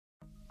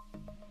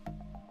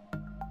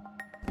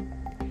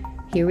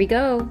Here we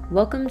go.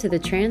 Welcome to the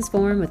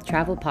Transform with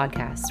Travel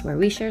podcast, where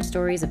we share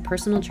stories of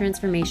personal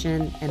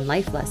transformation and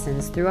life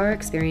lessons through our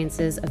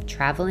experiences of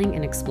traveling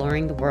and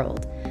exploring the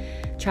world.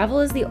 Travel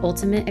is the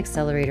ultimate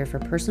accelerator for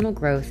personal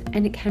growth,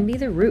 and it can be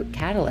the root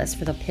catalyst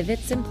for the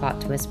pivots and plot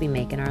twists we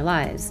make in our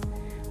lives.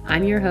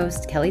 I'm your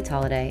host, Kelly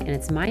Tolliday, and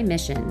it's my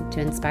mission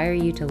to inspire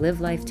you to live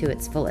life to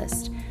its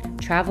fullest,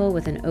 travel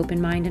with an open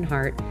mind and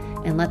heart,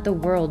 and let the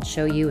world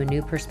show you a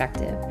new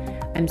perspective.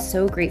 I'm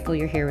so grateful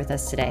you're here with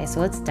us today, so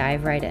let's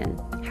dive right in.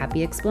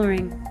 Happy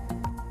exploring.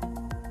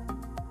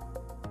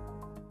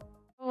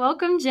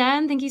 Welcome,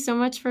 Jen. Thank you so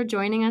much for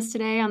joining us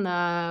today on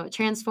the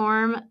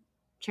Transform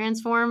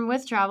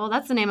with Travel.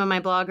 That's the name of my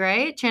blog,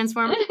 right?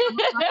 Transform with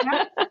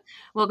Travel.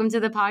 Welcome to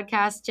the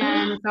podcast,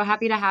 Jen. So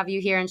happy to have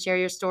you here and share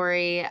your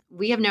story.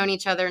 We have known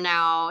each other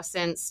now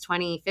since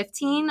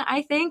 2015,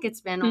 I think.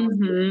 It's been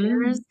almost 8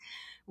 years.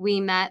 We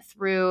met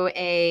through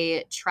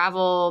a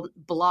travel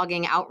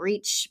blogging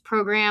outreach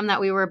program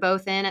that we were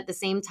both in at the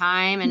same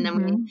time. And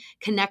then we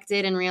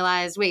connected and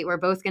realized, wait, we're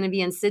both going to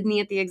be in Sydney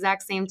at the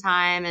exact same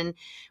time. And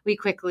we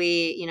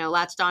quickly,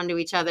 latched onto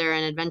each other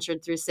and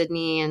adventured through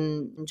Sydney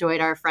and enjoyed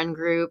our friend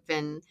group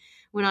and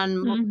went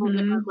on multiple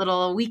different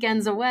little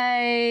weekends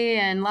away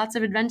and lots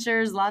of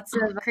adventures, lots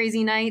of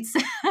crazy nights.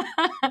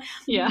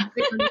 Yeah.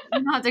 You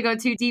don't have to go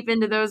too deep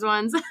into those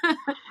ones.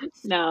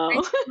 No.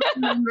 I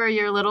remember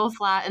your little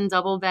flat in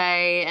Double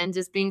Bay and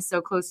just being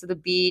so close to the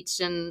beach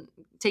and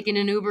taking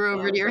an Uber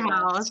over to your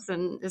house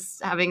and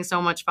just having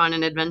so much fun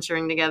and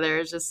adventuring together.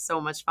 It's just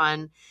so much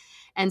fun.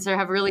 And so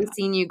have really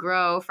seen you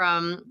grow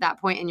from that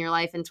point in your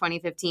life in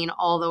 2015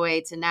 all the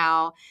way to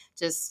now,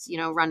 just,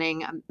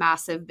 running a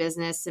massive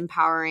business,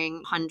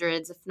 empowering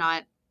hundreds, if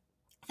not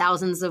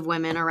thousands of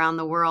women around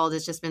the world.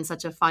 It's just been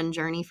such a fun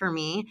journey for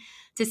me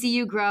to see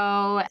you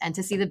grow and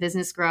to see the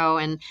business grow.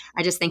 And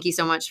I just thank you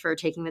so much for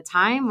taking the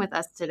time with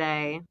us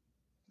today.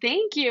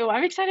 Thank you.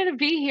 I'm excited to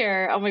be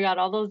here. Oh my God,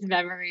 all those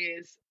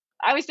memories.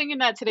 I was thinking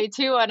that today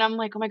too. And I'm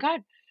like, oh my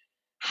God,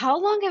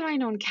 how long have I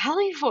known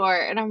Kelly for?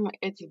 And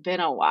it's been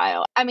a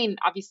while. I mean,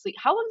 obviously,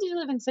 how long did you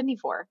live in Sydney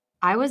for?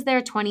 I was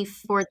there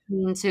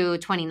 2014 to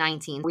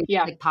 2019.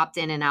 We popped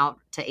in and out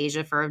to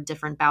Asia for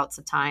different bouts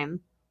of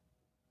time.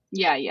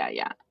 Yeah.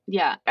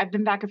 I've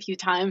been back a few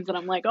times and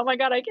I'm like, oh my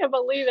God, I can't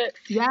believe it.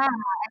 Yeah.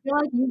 I feel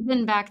like you've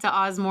been back to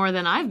Oz more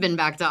than I've been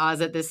back to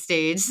Oz at this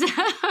stage.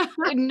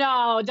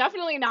 No,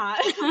 definitely not.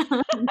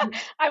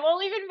 I've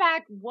only been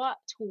back,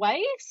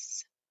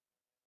 twice?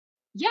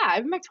 Yeah,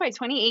 I've been back twice,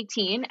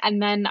 2018.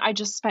 And then I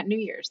just spent New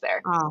Year's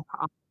there. Oh.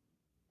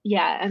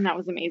 Yeah. And that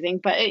was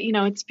amazing. But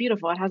it's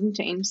beautiful. It hasn't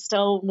changed.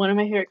 Still one of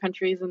my favorite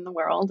countries in the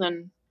world.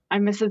 And I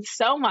miss it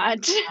so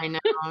much. I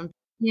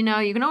know.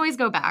 You can always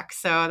go back.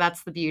 So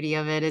that's the beauty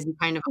of it is you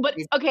kind of. But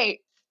okay,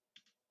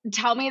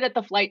 tell me that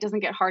the flight doesn't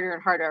get harder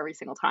and harder every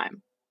single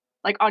time,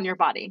 like on your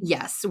body.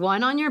 Yes,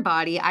 one on your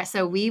body.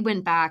 So we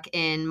went back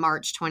in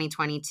March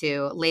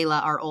 2022.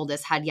 Layla, our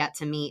oldest, had yet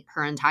to meet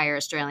her entire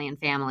Australian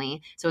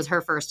family. So it was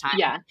her first time.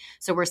 Yeah.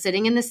 So we're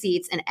sitting in the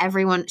seats and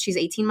she's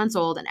 18 months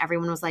old and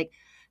everyone was like,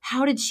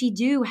 how did she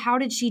do? How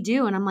did she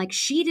do? And I'm like,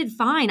 she did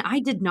fine. I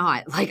did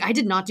not. I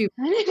did not do.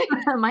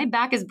 My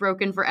back is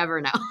broken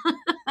forever now.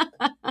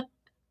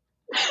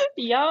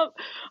 Yep.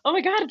 Oh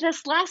my God.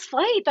 This last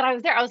flight that I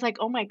was there, I was like,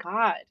 oh my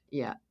God.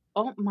 Yeah.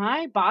 Oh,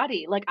 my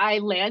body. I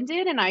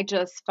landed and I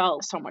just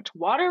felt so much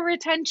water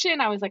retention.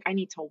 I was like, I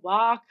need to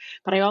walk,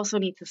 but I also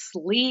need to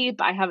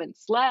sleep. I haven't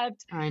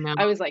slept. I know.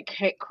 I was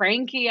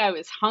cranky. I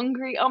was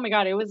hungry. Oh my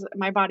God.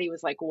 My body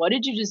was like, what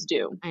did you just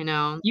do? I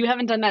know. You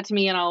haven't done that to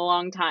me in a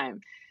long time.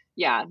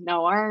 Yeah,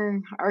 no,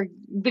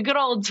 the good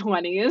old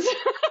 20s.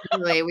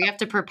 Really, we have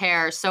to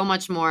prepare so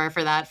much more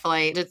for that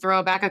flight to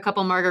throw back a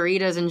couple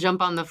margaritas and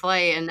jump on the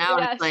flight. And now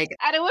it's like,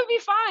 and it would be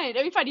fine.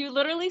 It'd be fine. You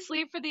literally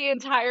sleep for the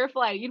entire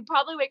flight. You'd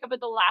probably wake up at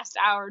the last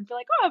hour and be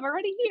like, oh, I'm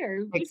already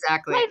here.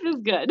 Exactly. Life is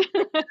good.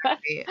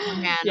 Exactly. Oh,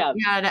 man,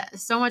 we had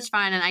so much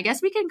fun. And I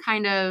guess we can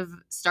kind of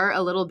start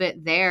a little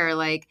bit there.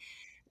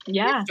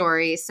 Your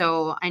story.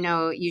 So I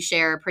know you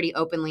share pretty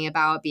openly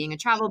about being a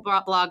travel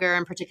blogger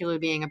and particularly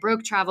being a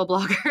broke travel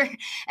blogger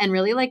and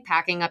really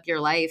packing up your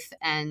life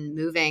and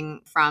moving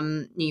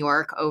from New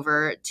York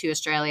over to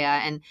Australia.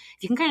 And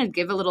if you can kind of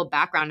give a little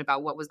background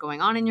about what was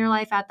going on in your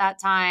life at that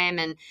time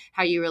and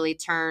how you really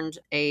turned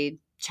a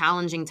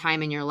challenging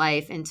time in your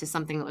life into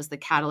something that was the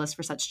catalyst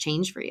for such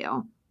change for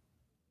you.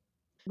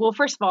 Well,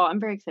 first of all, I'm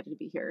very excited to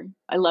be here.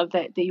 I love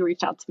that you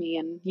reached out to me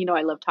and,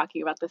 I love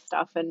talking about this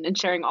stuff and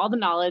sharing all the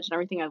knowledge and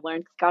everything I've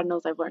learned. God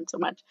knows I've learned so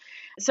much.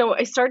 So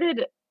I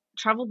started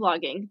travel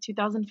blogging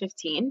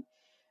 2015.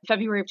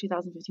 February of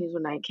 2015 is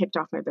when I kicked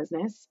off my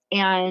business.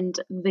 And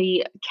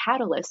the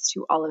catalyst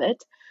to all of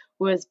it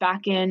was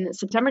back in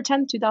September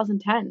 10th,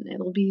 2010.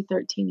 It'll be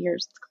 13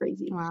 years. It's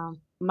crazy. Wow.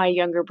 My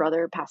younger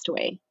brother passed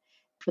away.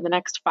 For the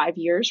next 5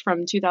 years,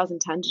 from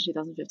 2010 to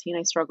 2015,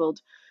 I struggled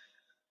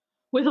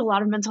with a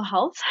lot of mental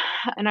health.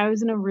 And I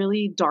was in a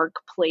really dark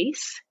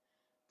place,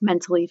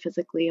 mentally,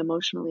 physically,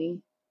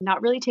 emotionally,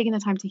 not really taking the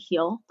time to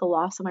heal the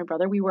loss of my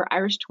brother. We were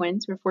Irish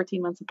twins. We were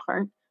 14 months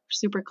apart,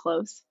 super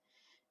close.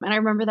 And I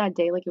remember that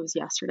day like it was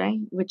yesterday,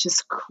 which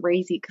is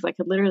crazy because I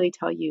could literally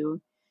tell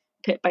you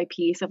bit by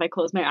piece if I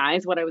close my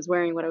eyes what I was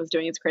wearing, what I was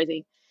doing. It's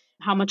crazy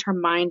how much our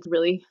mind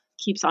really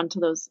keeps on to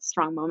those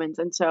strong moments.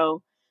 And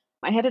so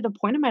I had at a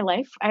point in my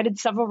life, I had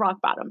several rock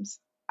bottoms.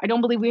 I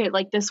don't believe we had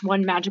like this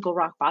one magical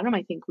rock bottom.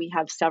 I think we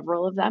have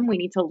several of them.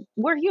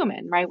 We're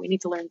human, right? We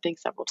need to learn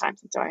things several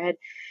times. And so I had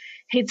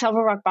hit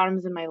several rock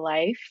bottoms in my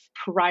life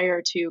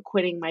prior to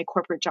quitting my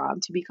corporate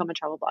job to become a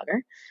travel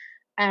blogger.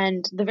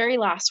 And the very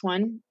last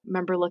one, I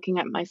remember looking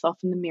at myself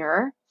in the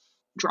mirror,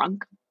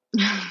 drunk,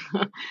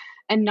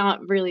 and not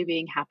really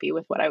being happy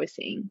with what I was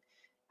seeing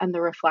and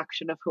the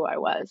reflection of who I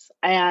was.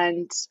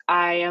 And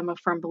I am a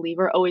firm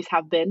believer, always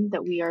have been,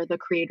 that we are the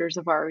creators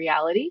of our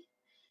reality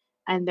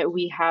and that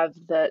we have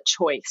the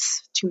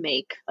choice to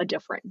make a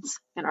difference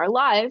in our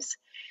lives.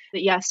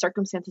 That yes,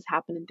 circumstances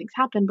happen and things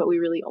happen, but we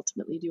really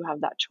ultimately do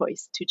have that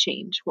choice to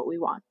change what we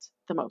want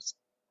the most.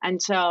 And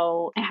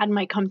so I had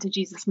my come to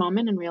Jesus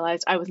moment and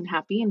realized I wasn't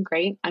happy, and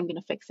great, I'm going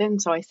to fix it.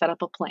 And so I set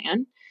up a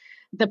plan.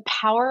 The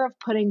power of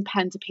putting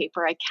pen to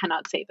paper, I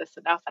cannot say this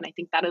enough. And I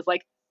think that is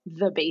like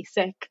the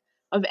basic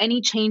of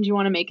any change you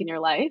want to make in your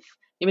life.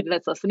 Anybody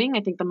that's listening,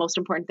 I think the most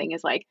important thing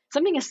is like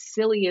something as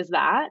silly as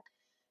that.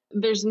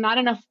 There's not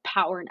enough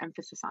power and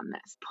emphasis on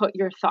this. Put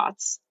your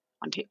thoughts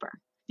on paper.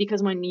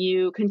 Because when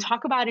you can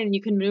talk about it and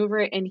you can maneuver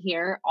it in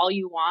here all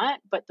you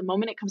want, but the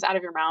moment it comes out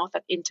of your mouth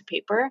into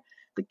paper,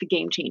 like the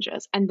game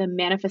changes, and the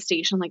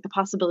manifestation, like the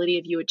possibility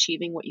of you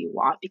achieving what you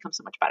want becomes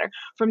so much better.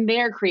 From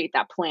there, create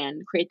that plan,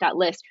 create that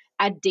list,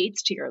 add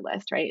dates to your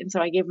list, right? And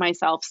so I gave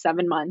myself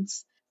 7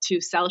 months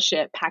to sell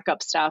shit, pack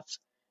up stuff,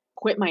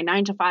 quit my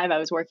 9 to 5. I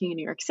was working in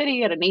New York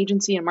City at an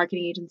agency, a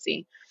marketing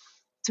agency,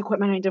 to quit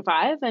my 9 to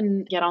 5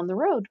 and get on the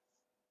road.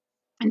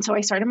 And so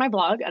I started my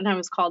blog, and I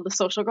was called The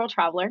Social Girl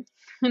Traveler.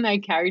 And I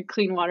carried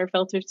clean water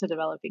filters to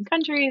developing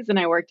countries, and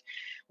I worked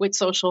with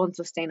social and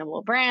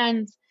sustainable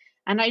brands.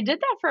 And I did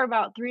that for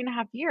about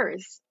 3.5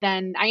 years.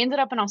 Then I ended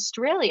up in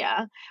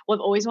Australia. Well,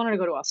 I've always wanted to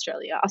go to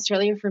Australia.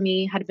 Australia for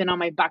me had been on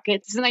my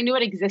bucket since I knew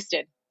it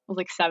existed. I was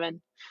like 7.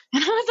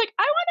 And I was like,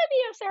 I want to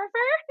be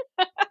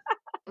a surfer.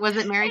 Was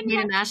it Mary Kate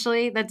and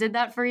Ashley that did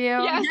that for you?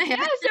 Yes,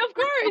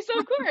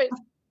 of course.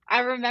 I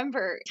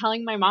remember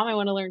telling my mom I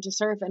want to learn to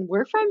surf, and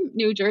we're from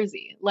New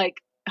Jersey, like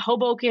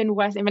Hoboken,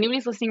 West. If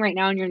anybody's listening right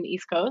now and you're in the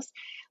East Coast,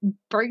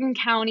 Bergen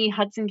County,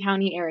 Hudson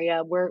County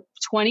area, we're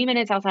 20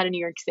 minutes outside of New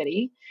York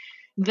City.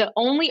 The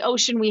only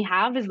ocean we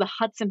have is the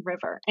Hudson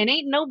River, and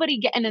ain't nobody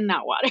getting in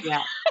that water.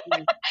 Yeah.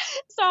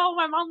 So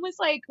my mom was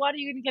like, what are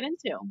you going to get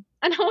into?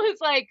 And I was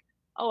like,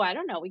 oh, I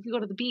don't know. We could go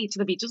to the beach.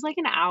 The beach is like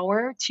an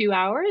hour, 2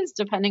 hours,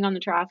 depending on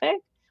the traffic.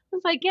 I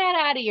was like, get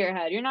out of your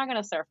head. You're not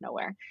going to surf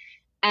nowhere.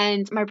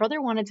 And my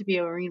brother wanted to be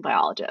a marine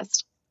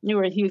biologist. He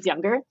was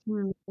younger.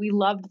 We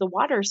loved the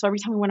water. So every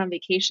time we went on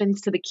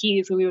vacations to the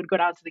Keys, we would go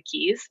down to the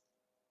Keys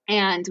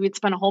and we'd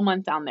spend a whole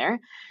month down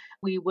there.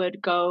 We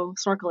would go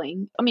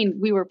snorkeling. I mean,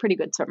 we were pretty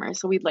good swimmers.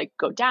 So we'd like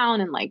go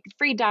down and like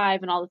free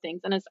dive and all the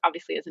things. And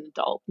obviously as an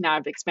adult, now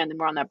I've expanded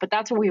more on that, but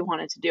that's what we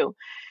wanted to do.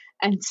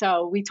 And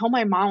so we told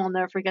my mom, I'll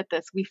never forget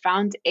this. We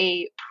found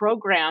a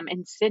program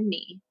in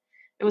Sydney.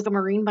 It was a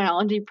marine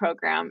biology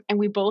program, and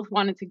we both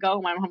wanted to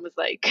go. My mom was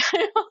like,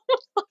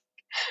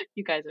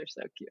 you guys are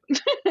so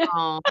cute. My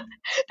mom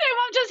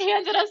just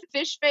handed us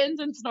fish fins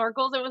and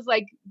snorkels. It was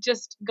like,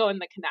 just go in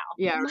the canal.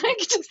 Yeah. Like,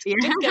 just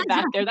get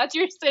back there. That's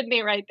your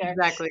Sydney right there.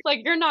 Exactly.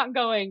 Like, you're not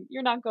going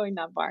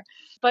that far.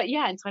 But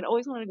yeah, and so I'd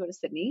always wanted to go to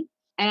Sydney.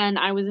 And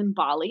I was in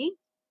Bali,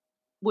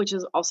 which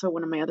is also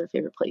one of my other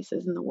favorite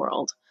places in the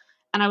world.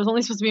 And I was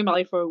only supposed to be in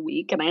Bali for a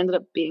week, and I ended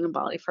up being in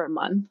Bali for a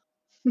month.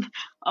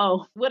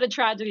 Oh, what a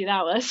tragedy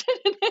that was.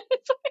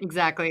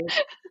 Exactly.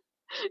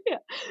 Yeah.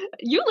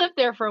 You lived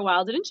there for a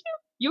while, didn't you?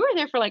 You were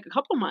there for like a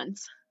couple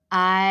months.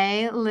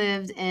 I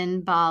lived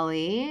in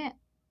Bali.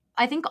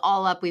 I think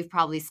all up, we've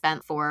probably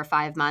spent 4 or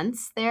 5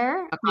 months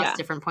there across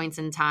different points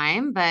in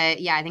time.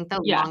 But yeah, I think the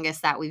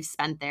longest that we've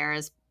spent there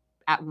is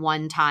at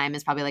one time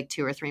is probably like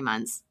 2 or 3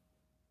 months.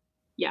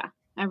 Yeah,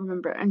 I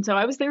remember. And so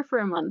I was there for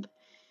a month.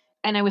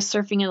 And I was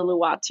surfing in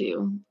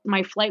Uluwatu.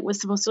 My flight was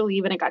supposed to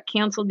leave and it got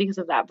canceled because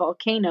of that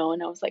volcano.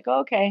 And I was like,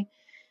 oh, okay.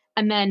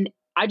 And then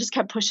I just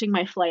kept pushing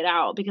my flight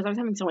out because I was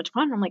having so much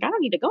fun. I'm like, I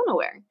don't need to go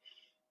nowhere.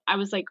 I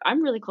was like,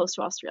 I'm really close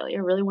to Australia.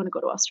 I really want to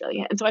go to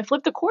Australia. And so I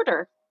flipped a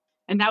quarter.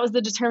 And that was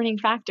the determining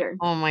factor.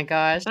 Oh my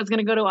gosh. I was going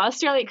to go to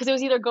Australia because it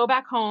was either go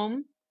back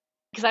home,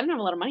 because I didn't have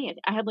a lot of money.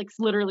 I had like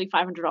literally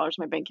 $500 in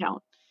my bank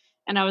account.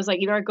 And I was like,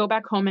 either I go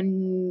back home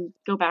and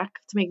go back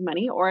to make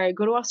money, or I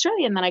go to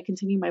Australia and then I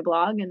continue my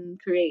blog and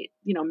create,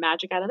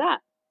 magic out of that.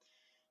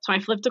 So I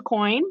flipped a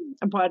coin.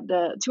 I bought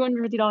a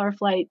 $250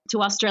 flight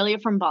to Australia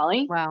from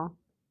Bali. Wow.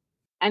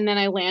 And then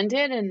I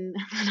landed and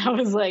I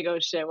was like, oh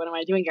shit, what am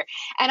I doing here?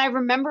 And I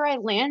remember I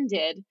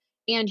landed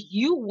and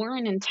you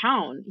weren't in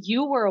town.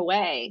 You were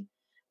away.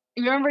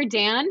 You remember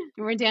Dan?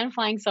 Remember Dan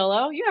flying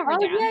solo? You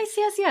remember Dan?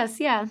 Yes.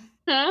 Yeah.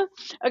 Huh?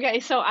 Okay,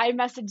 so I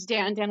messaged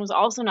Dan. Dan was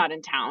also not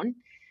in town.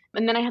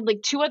 And then I had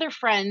like 2 other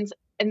friends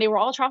and they were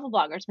all travel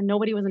bloggers, but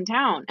nobody was in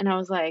town. And I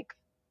was like,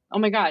 oh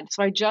my God.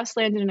 So I just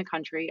landed in a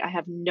country. I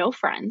have no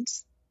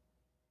friends.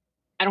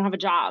 I don't have a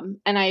job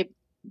and I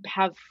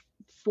have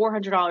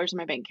 $400 in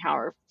my bank account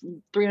or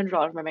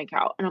 $300 in my bank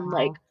account. And I'm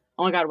like, Wow.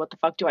 oh my God, what the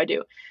fuck do I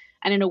do?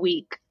 And in a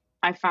week,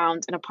 I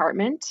found an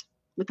apartment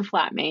with a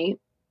flatmate,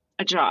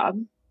 a job,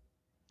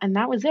 and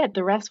that was it.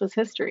 The rest was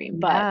history.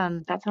 But Yeah.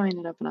 that's how I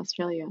ended up in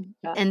Australia.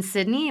 Yeah. And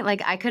Sydney,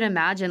 like I could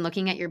imagine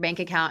looking at your bank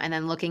account and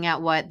then looking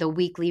at what the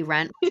weekly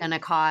rent was going to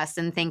cost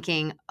and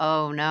thinking,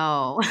 oh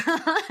no,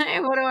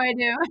 what do I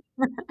do?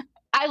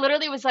 I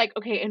literally was like,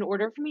 okay, in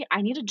order for me,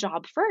 I need a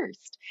job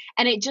first.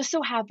 And it just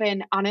so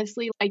happened,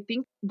 honestly, I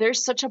think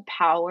there's such a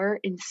power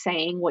in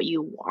saying what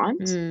you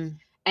want Mm,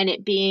 and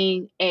it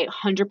being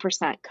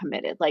 100%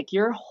 committed, like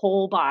your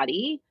whole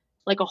body,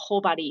 like a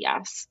whole body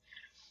yes.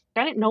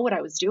 I didn't know what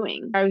I was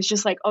doing. I was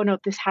just like, oh no,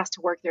 this has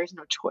to work. There's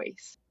no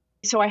choice.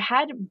 So I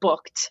had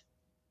booked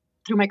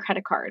through my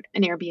credit card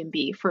an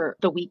Airbnb for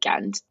the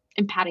weekend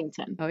in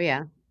Paddington. oh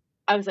yeah.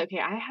 I was like, okay,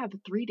 I have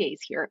 3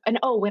 days here. And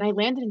oh, when I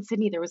landed in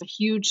Sydney, there was a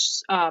huge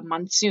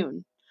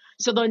monsoon.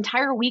 So the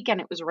entire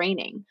weekend it was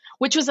raining,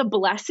 which was a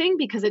blessing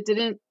because it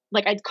didn't,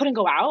 like, I couldn't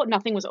go out.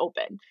 Nothing was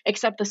open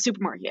except the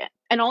supermarket.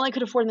 And all I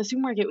could afford in the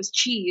supermarket was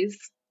cheese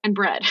and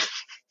bread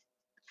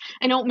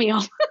and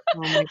oatmeal. Oh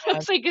my I God.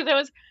 was like, because it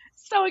was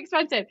so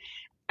expensive.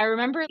 I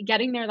remember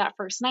getting there that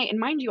first night. And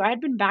mind you, I had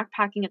been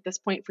backpacking at this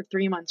point for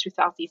 3 months through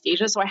Southeast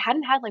Asia. So I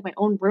hadn't had like my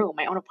own room,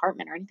 my own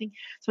apartment or anything.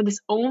 So this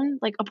own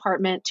like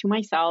apartment to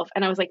myself.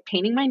 And I was like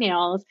painting my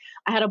nails.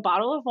 I had a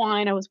bottle of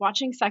wine. I was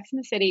watching Sex in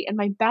the City. And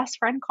my best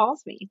friend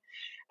calls me.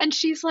 And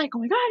she's like, oh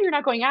my God, you're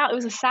not going out. It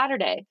was a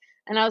Saturday.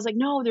 And I was like,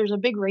 no, there's a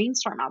big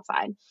rainstorm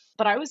outside.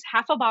 But I was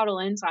half a bottle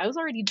in. So I was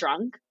already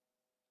drunk.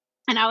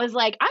 And I was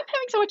like, I'm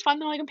having so much fun.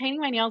 They're like, I'm painting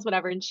my nails,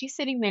 whatever. And she's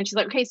sitting there and she's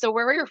like, okay, so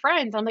where were your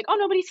friends? I'm like, oh,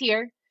 nobody's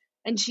here.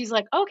 And she's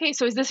like, okay,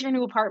 so is this your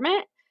new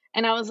apartment?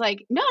 And I was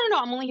like, no,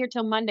 I'm only here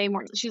till Monday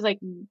morning. She's like,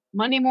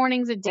 Monday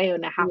morning's a day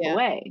and a half Yeah.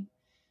 away.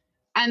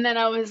 And then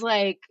I was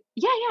like,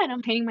 yeah, and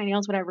I'm painting my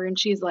nails, whatever. And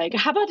she's like,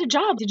 how about a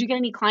job? Did you get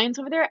any clients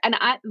over there? And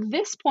at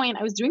this point,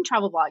 I was doing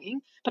travel blogging,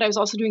 but I was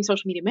also doing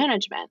social media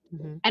management.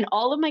 Mm-hmm. And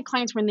all of my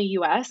clients were in the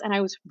US and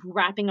I was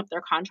wrapping up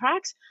their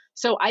contracts.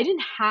 So I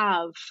didn't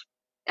have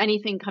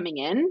anything coming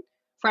in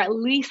for at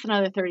least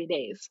another 30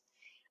 days.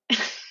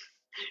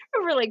 I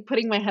remember like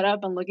putting my head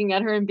up and looking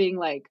at her and being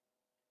like,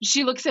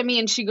 she looks at me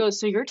and she goes,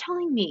 so you're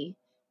telling me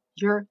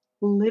you're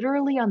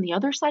literally on the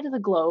other side of the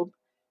globe.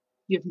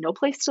 You have no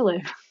place to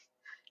live.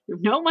 You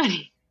have no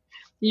money.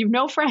 You have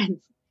no friends.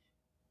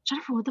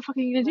 Jennifer, what the fuck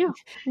are you gonna do?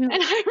 And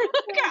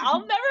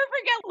I'll never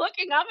forget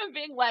looking up and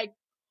being like,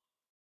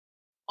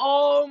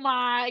 oh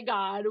my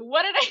God,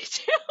 what did I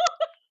do?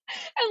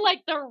 And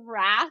like the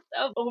wrath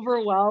of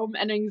overwhelm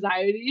and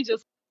anxiety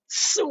just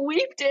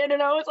swept in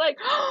and I was like,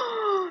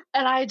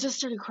 and I just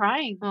started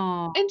crying.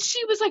 Oh, And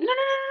she was like, no.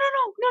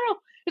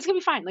 It's gonna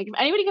be fine. Like if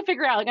anybody can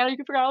figure it out, like I know you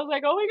can figure it out. I was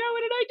like, oh my God,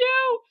 what did I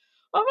do?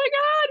 Oh my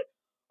God.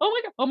 Oh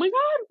my God.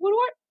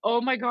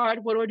 Oh my God,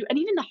 what do I do? And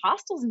even the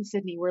hostels in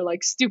Sydney were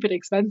like stupid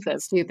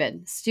expensive.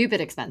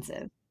 stupid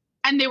expensive.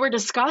 And they were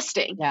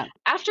disgusting. Yeah.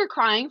 After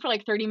crying for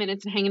like 30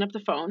 minutes and hanging up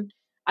the phone,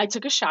 I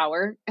took a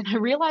shower and I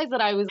realized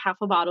that I was half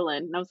a bottle in.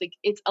 And I was like,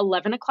 it's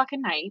 11 o'clock at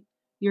night.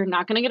 You're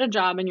not going to get a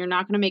job and you're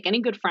not going to make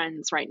any good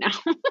friends right now.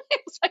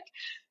 It's like,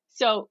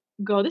 so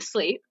go to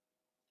sleep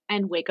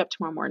and wake up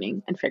tomorrow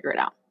morning and figure it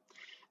out.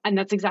 And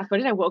that's exactly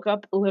what I did. I woke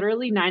up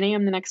literally 9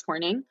 a.m. the next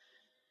morning.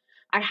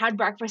 I had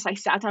breakfast. I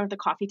sat down at the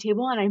coffee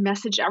table and I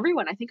messaged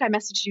everyone. I think I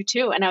messaged you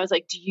too. And I was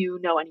like, do you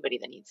know anybody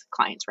that needs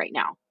clients right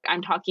now?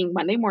 I'm talking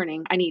Monday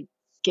morning.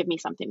 Give me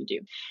something to do.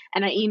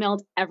 And I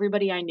emailed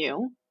everybody I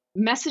knew,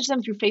 messaged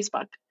them through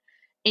Facebook.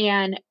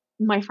 And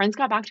my friends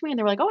got back to me and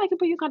they were like, oh, I can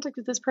put you in contact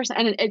with this person.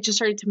 And it just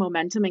started to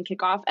momentum and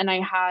kick off. And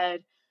I had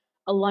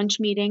a lunch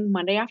meeting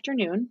Monday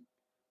afternoon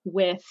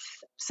with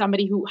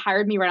somebody who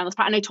hired me right on the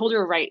spot. And I told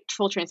her, right,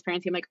 full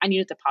transparency, I'm like, I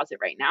need a deposit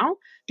right now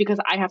because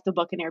I have to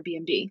book an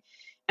Airbnb.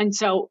 And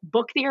so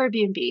book the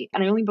Airbnb.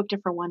 And I only booked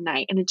it for one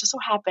night. And it just so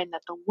happened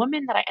that the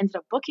woman that I ended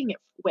up booking it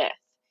with,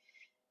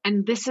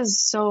 and this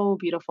is so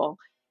beautiful,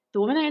 the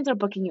woman I ended up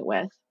booking it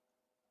with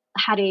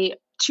had a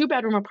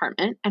 2-bedroom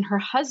apartment and her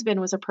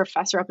husband was a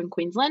professor up in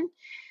Queensland.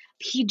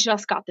 He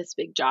just got this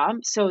big job.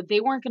 So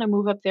they weren't going to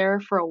move up there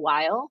for a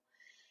while.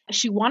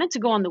 She wanted to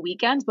go on the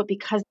weekends, but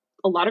because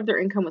a lot of their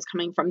income was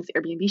coming from this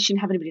Airbnb, she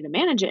didn't have anybody to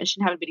manage it and she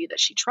didn't have anybody that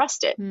she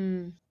trusted.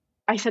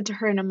 I said to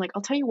her, and I'm like,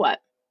 I'll tell you what,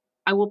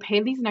 I will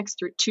pay these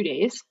next 2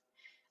 days.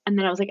 And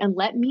then I was like, and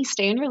let me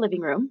stay in your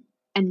living room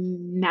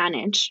and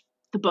manage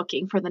the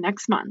booking for the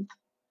next month.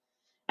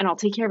 And I'll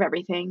take care of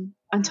everything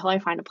until I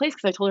find a place.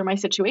 Cause I told her my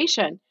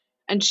situation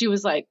and she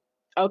was like,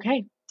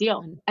 okay,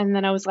 deal. And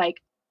then I was like,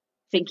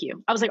 thank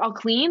you. I was like, I'll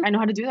clean. I know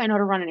how to do that. I know how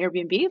to run an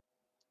Airbnb.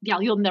 Yeah,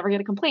 you'll never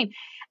get a complaint.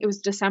 It was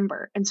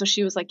December. And so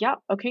she was like, yeah,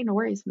 okay, no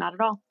worries. Not at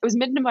all. It was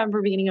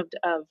mid-November, beginning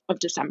of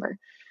December.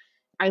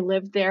 I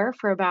lived there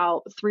for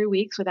about 3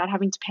 weeks without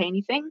having to pay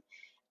anything.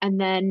 And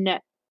then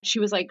she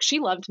was like, she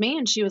loved me.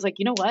 And she was like,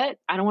 you know what?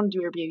 I don't want to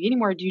do Airbnb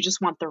anymore. Do you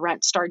just want the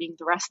rent starting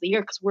the rest of the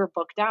year? Because we're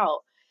booked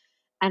out.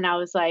 And I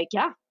was like,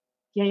 yeah,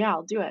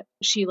 I'll do it.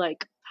 She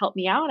like helped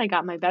me out. I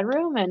got my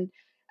bedroom and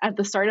At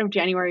the start of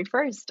January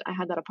 1st, I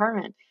had that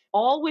apartment.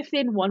 All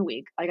within 1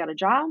 week, I got a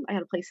job, I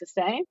had a place to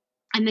stay.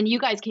 And then you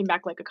guys came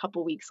back like a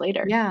couple weeks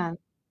later. Yeah.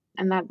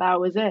 And that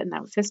was it. And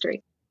that was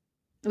history.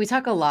 We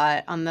talk a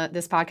lot on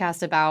this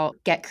podcast about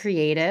get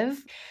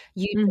creative.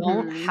 You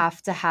don't Mm-hmm.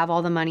 have to have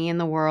all the money in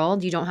the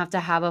world. You don't have to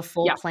have a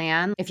full Yeah.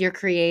 plan. If you're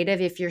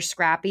creative, if you're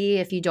scrappy,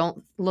 if you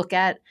don't look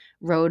at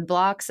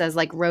roadblocks as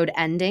like road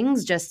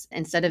endings, just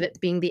instead of it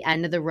being the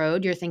end of the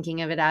road, you're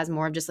thinking of it as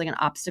more of just like an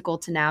obstacle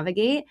to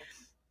navigate.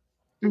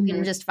 You can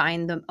Mm-hmm. just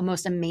find the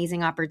most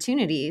amazing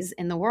opportunities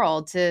in the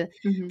world to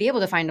Mm-hmm. be able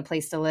to find a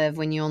place to live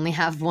when you only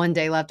have one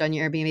day left on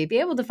your Airbnb, be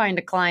able to find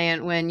a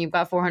client when you've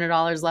got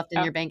 $400 left in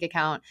Yeah. your bank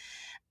account.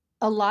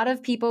 A lot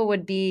of people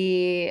would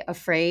be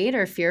afraid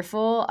or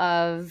fearful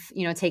of,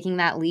 taking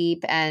that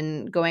leap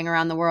and going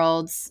around the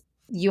world.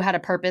 You had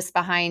a purpose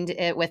behind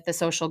it with the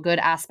social good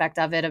aspect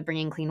of it, of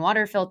bringing clean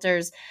water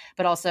filters,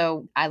 but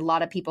also a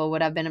lot of people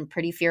would have been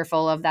pretty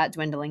fearful of that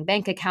dwindling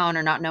bank account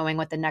or not knowing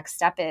what the next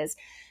step is.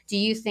 Do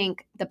you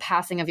think the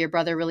passing of your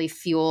brother really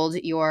fueled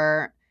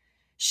your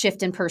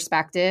shift in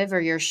perspective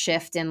or your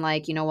shift in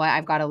like, you know what,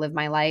 I've got to live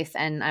my life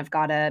and I've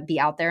got to be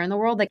out there in the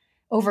world? Like,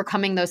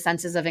 overcoming those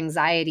senses of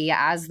anxiety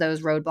as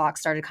those roadblocks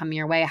started coming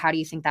your way, how do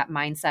you think that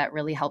mindset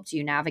really helped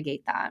you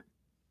navigate that?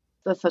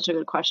 That's such a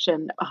good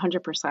question.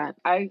 100%.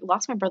 I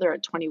lost my brother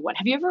at 21.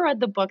 Have you ever read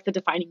the book, The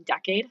Defining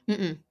Decade?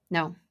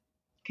 No.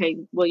 Okay,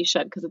 well, you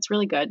should, because it's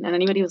really good. And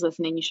anybody who's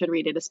listening, you should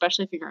read it,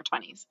 especially if you're in your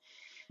 20s.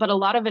 But a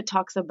lot of it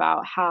talks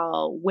about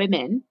how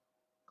women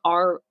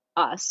are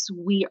us.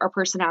 Our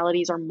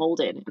personalities are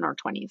molded in our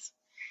 20s.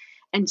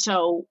 And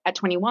so at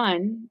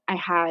 21, I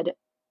had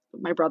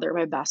my brother,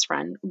 my best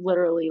friend,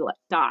 literally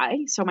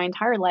die. So my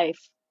entire life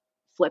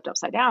flipped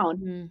upside down.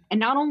 Mm. And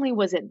not only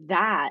was it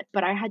that,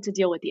 but I had to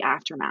deal with the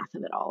aftermath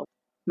of it all.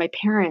 My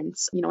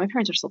parents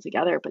are still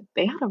together, but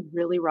they had a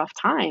really rough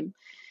time.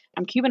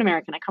 I'm Cuban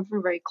American. I come from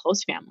a very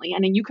close family,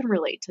 and then you can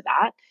relate to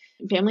that.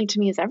 Family to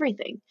me is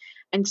everything.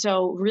 And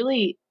so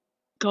really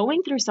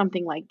going through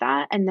something like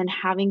that and then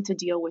having to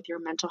deal with your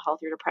mental health,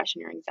 your depression,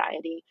 your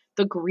anxiety,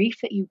 the grief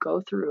that you go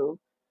through,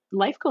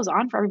 life goes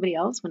on for everybody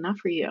else, but not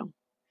for you.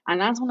 And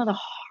that's one of the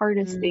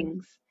hardest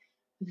things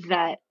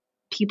that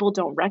people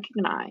don't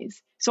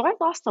recognize. So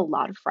I've lost a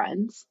lot of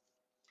friends.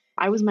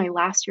 I was my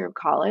last year of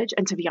college.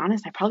 And to be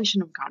honest, I probably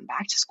shouldn't have gone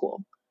back to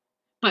school.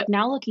 But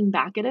now looking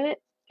back at it,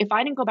 if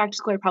I didn't go back to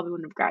school, I probably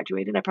wouldn't have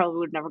graduated. I probably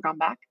would have never gone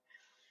back.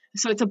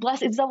 So it's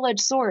it's a double-edged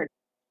sword.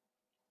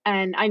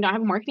 And I know I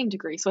have a marketing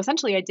degree. So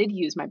essentially I did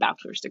use my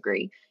bachelor's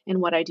degree in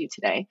what I do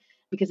today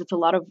because it's a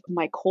lot of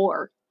my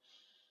core.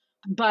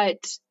 But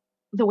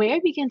the way I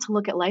began to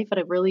look at life at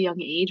a really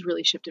young age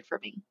really shifted for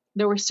me.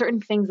 There were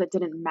certain things that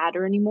didn't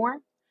matter anymore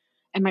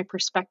and my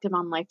perspective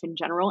on life in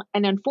general.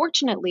 And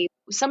unfortunately,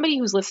 somebody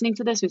who's listening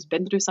to this, who's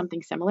been through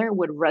something similar,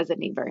 would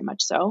resonate very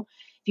much so.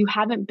 If you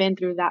haven't been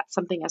through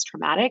something as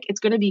traumatic, it's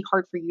going to be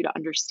hard for you to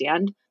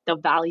understand the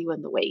value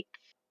and the weight.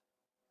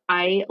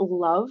 I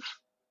love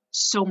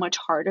so much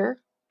harder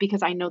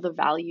because I know the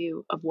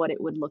value of what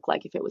it would look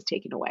like if it was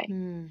taken away.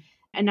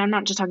 And I'm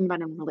not just talking about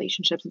in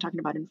relationships, I'm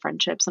talking about in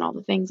friendships and all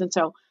the things. And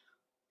so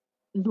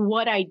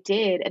what I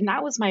did, and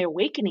that was my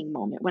awakening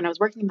moment when I was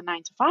working the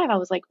 9 to 5, I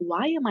was like,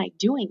 why am I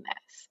doing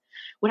this?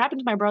 What happened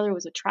to my brother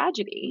was a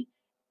tragedy.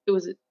 It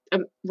was a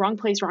wrong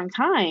place, wrong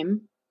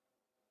time.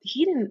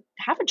 He didn't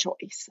have a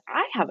choice.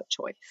 I have a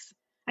choice.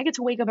 I get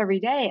to wake up every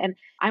day and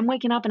I'm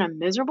waking up and I'm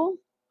miserable.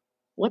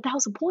 What the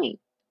hell's the point?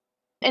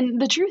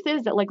 And the truth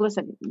is that, like,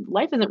 listen,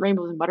 life isn't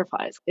rainbows and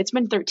butterflies. It's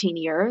been 13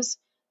 years.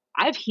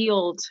 I've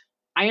healed.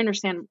 I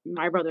understand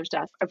my brother's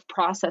death. I've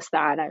processed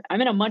that.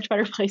 I'm in a much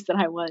better place than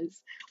I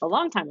was a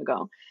long time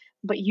ago.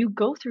 But you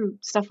go through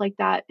stuff like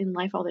that in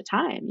life all the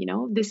time.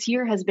 This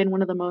year has been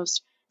one of the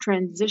most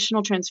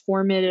transitional,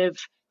 transformative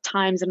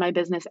times in my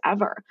business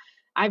ever.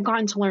 I've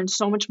gotten to learn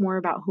so much more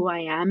about who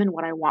I am and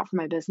what I want for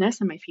my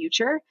business and my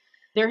future.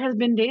 There has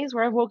been days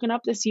where I've woken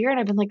up this year and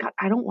I've been like, God,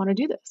 I don't want to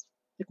do this.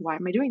 Like, why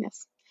am I doing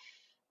this?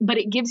 But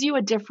it gives you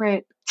a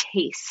different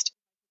taste.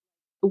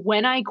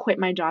 When I quit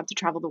my job to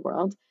travel the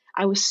world,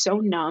 I was so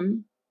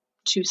numb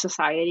to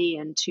society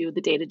and to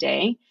the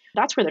day-to-day.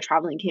 That's where the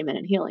traveling came in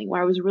and healing,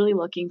 where I was really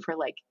looking for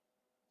like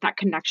that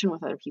connection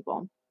with other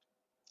people.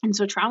 And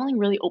so traveling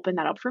really opened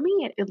that up for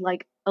me. It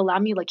like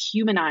allowed me like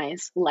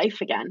humanize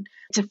life again,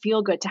 to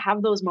feel good, to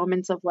have those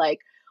moments of like,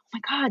 oh my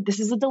God, this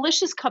is a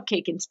delicious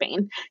cupcake in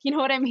Spain. You know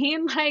what I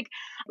mean? Like,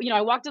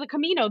 I walked to the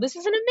Camino. This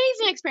is an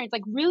amazing experience.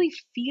 Like really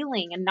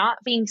feeling and not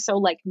being so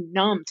like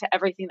numb to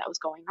everything that was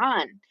going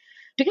on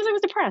because I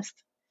was depressed.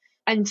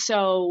 And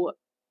so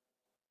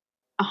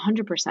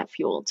 100%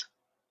 fueled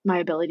my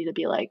ability to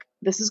be like,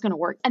 this is going to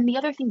work. And the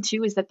other thing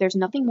too, is that there's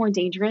nothing more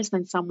dangerous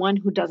than someone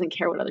who doesn't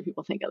care what other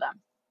people think of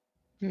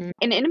them.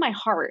 And in my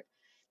heart,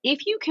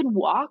 if you can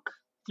walk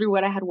through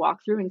what I had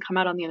walked through and come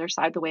out on the other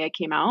side the way I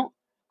came out,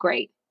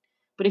 great.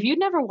 But if you'd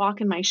never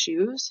walk in my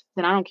shoes,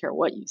 then I don't care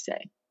what you say.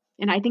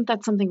 And I think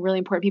that's something really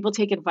important. People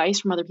take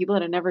advice from other people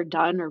that have never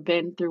done or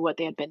been through what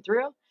they had been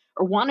through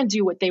or want to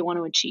do what they want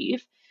to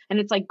achieve. And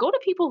it's like, go to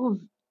people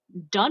who've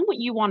done what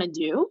you want to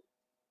do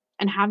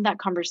and have that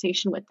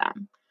conversation with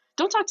them.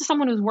 Don't talk to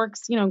someone who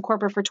works, in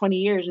corporate for 20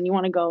 years and you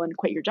want to go and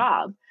quit your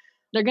job.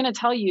 They're going to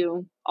tell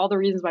you all the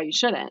reasons why you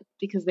shouldn't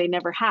because they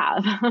never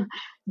have.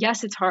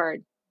 Yes, it's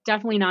hard.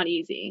 Definitely not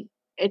easy.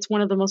 It's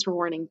one of the most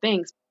rewarding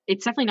things.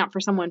 It's definitely not for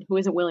someone who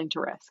isn't willing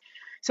to risk.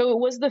 So it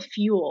was the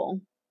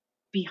fuel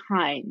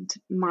behind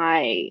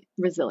my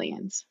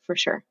resilience for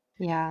sure.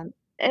 Yeah.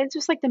 It's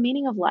just like the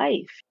meaning of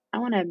life. I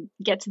want to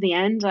get to the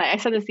end. I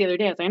said this the other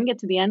day. I was like, I'm going to get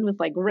to the end with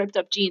like ripped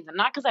up jeans, and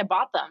not because I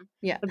bought them,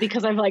 but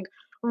because I've like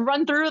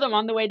run through them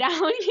on the way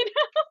down,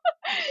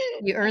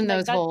 You earn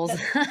those holes.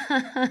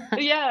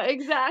 Yeah,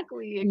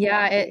 exactly.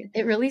 Yeah,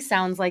 it really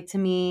sounds like to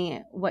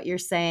me what you're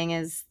saying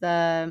is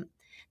that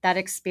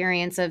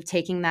experience of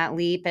taking that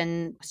leap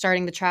and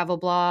starting the travel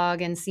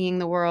blog and seeing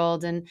the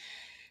world, and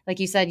like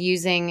you said,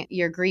 using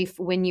your grief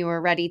when you were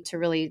ready to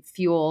really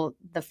fuel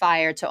the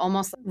fire to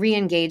almost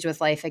re-engage with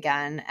life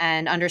again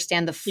and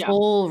understand the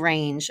full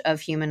range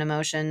of human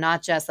emotion,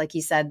 not just like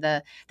you said,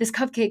 this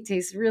cupcake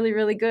tastes really,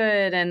 really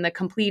good and the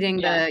completing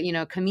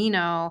the,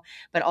 Camino,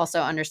 but also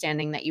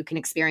understanding that you can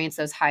experience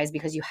those highs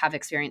because you have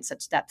experienced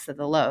such depth of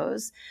the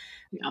lows.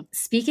 Yeah.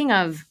 Speaking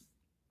of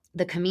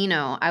the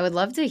Camino, I would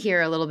love to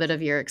hear a little bit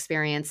of your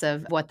experience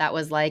of what that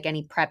was like,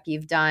 any prep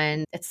you've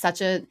done. It's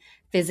such a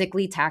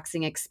physically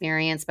taxing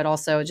experience, but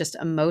also just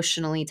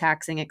emotionally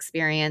taxing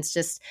experience.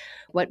 Just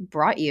what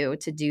brought you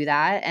to do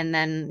that? And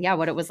then,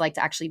 what it was like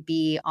to actually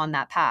be on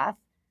that path.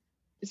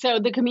 So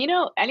the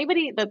Camino,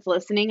 anybody that's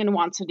listening and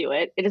wants to do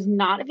it, it is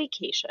not a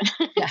vacation.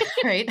 Yeah,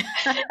 right.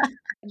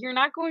 You're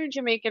not going to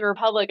Jamaican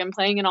Republic and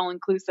playing an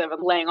all-inclusive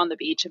and laying on the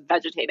beach and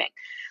vegetating.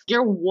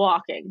 You're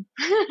walking.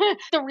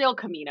 The real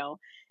Camino.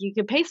 You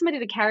could pay somebody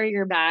to carry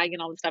your bag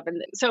and all this stuff.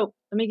 And so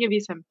let me give you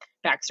some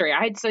backstory.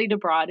 I had studied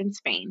abroad in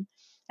Spain,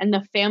 and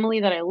the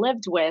family that I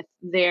lived with,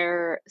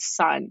 their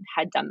son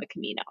had done the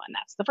Camino. And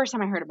that's the first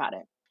time I heard about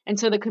it. And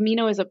so the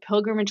Camino is a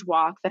pilgrimage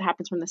walk that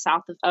happens from the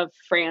south of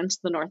France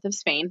to the north of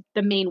Spain,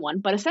 the main one.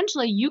 But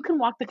essentially, you can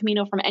walk the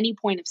Camino from any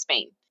point of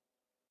Spain.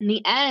 And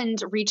the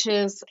end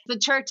reaches the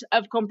church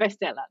of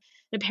Compostela.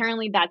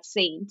 Apparently, that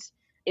saint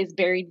is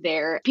buried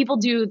there. People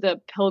do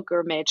the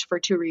pilgrimage for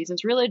two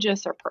reasons,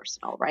 religious or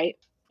personal, right?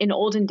 In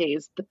olden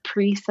days, the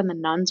priests and the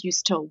nuns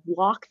used to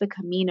walk the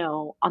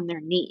Camino on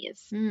their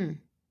knees.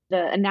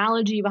 The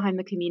analogy behind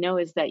the Camino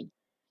is that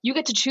you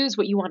get to choose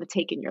what you want to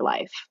take in your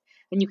life.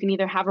 And you can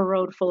either have a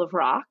road full of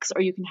rocks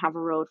or you can have a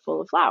road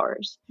full of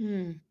flowers.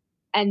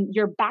 And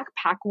your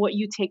backpack, what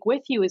you take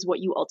with you is what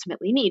you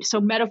ultimately need. So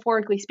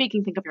metaphorically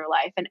speaking, think of your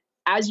life. And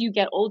as you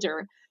get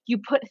older, you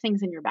put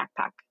things in your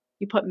backpack.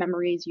 You put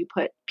memories, you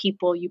put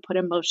people, you put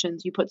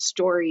emotions, you put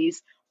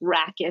stories,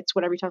 rackets,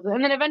 whatever you talk about.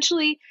 And then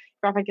eventually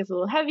your backpack gets a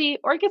little heavy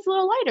or it gets a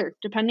little lighter,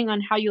 depending on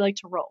how you like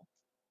to roll.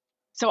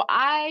 So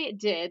I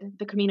did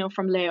the Camino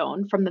from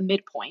León, from the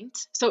midpoint.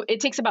 So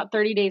it takes about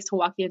 30 days to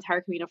walk the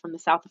entire Camino from the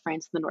south of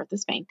France to the north of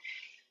Spain.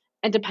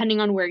 And depending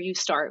on where you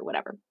start,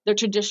 whatever, the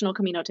traditional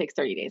Camino takes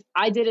 30 days.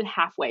 I did it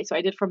halfway. So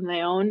I did from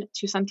León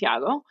to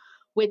Santiago,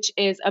 which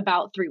is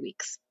about 3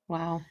 weeks.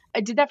 Wow. I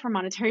did that for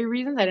monetary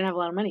reasons. I didn't have a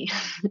lot of money.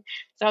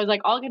 So I was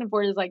like, all I can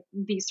afford is like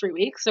these 3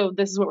 weeks. So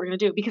this is what we're going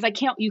to do, because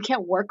you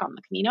can't work on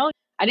the Camino.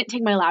 I didn't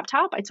take my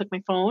laptop. I took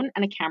my phone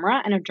and a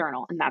camera and a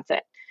journal, and that's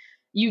it.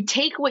 You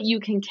take what you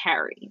can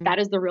carry. That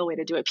is the real way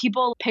to do it.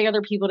 People pay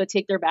other people to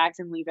take their bags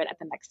and leave it at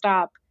the next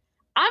stop.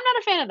 I'm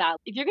not a fan of that.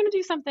 If you're going to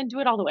do something,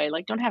 do it all the way.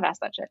 Like, don't half-ass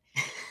that shit.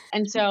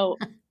 And so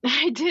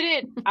I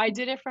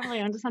did it from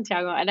León to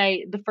Santiago. And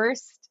the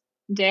first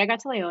day I got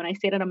to León, I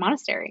stayed at a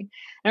monastery.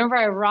 I remember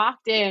I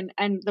rocked in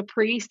and the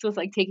priest was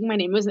like taking my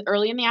name. It was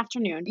early in the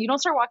afternoon. You don't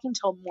start walking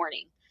till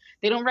morning.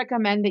 They don't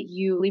recommend that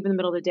you leave in the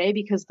middle of the day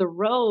because the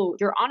road,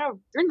 you're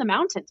in the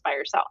mountains by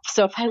yourself.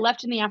 So if I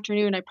left in the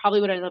afternoon, I probably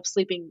would end up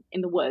sleeping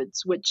in the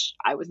woods, which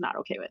I was not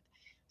okay with.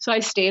 So I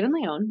stayed in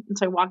León. And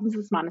so I walked into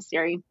this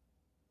monastery.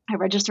 I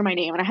registered my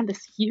name and I had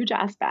this huge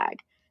ass bag,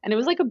 and it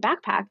was like a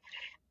backpack,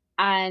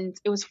 and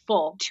it was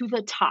full to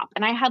the top.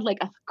 And I had like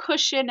a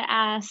cushion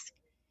ass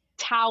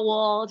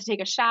towel to take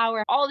a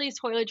shower, all these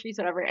toiletries,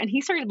 whatever. And he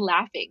started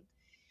laughing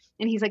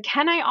and he's like,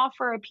 "Can I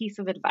offer a piece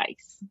of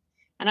advice?"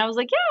 And I was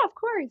like, "Yeah, of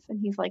course." And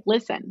he's like,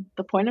 "Listen,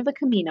 the point of the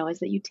Camino is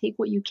that you take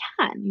what you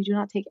can. You do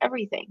not take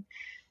everything."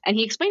 And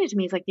he explained it to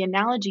me. He's like, the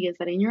analogy is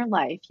that in your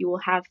life, you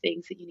will have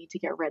things that you need to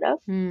get rid of,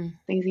 things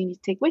that you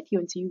need to take with you.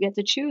 And so you get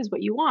to choose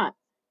what you want.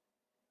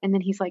 And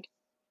then he's like,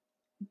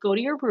 "Go to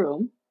your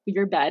room,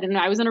 your bed." And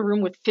I was in a room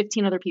with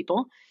 15 other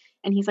people.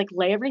 And he's like,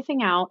 "Lay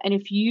everything out. And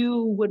if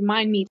you would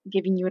mind me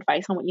giving you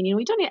advice on what you need and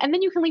what you don't need, and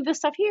then you can leave this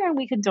stuff here and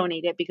we could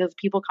donate it because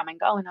people come and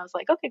go." And I was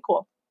like, "Okay,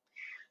 cool."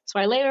 So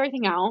I lay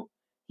everything out.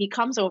 He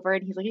comes over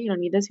and he's like, "You don't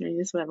need this, you don't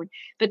need this, whatever."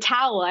 The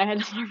towel, I had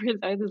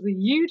this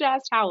huge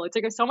ass towel. It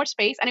took up so much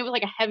space and it was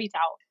like a heavy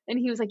towel. And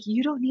he was like,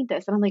 "You don't need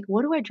this." And I'm like,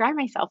 "What do I dry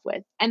myself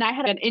with?" And I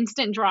had an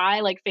instant dry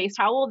like face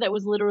towel that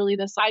was literally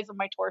the size of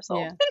my torso.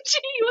 Yeah. And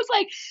he was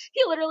like,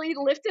 he literally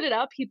lifted it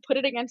up. He put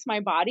it against my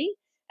body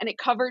and it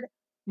covered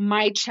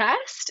my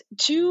chest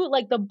to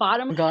like the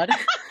bottom. God.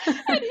 And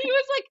he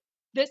was like,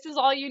 "This is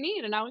all you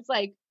need." And I was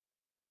like,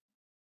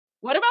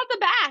 "What about the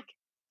back?"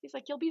 He's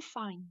like, "You'll be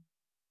fine."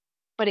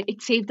 but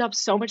it saved up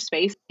so much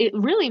space. It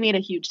really made a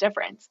huge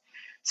difference.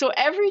 So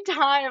every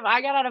time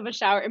I got out of a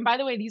shower, and by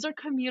the way, these are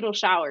communal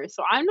showers.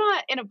 So I'm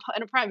not in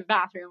a private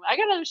bathroom. I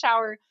got out of the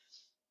shower.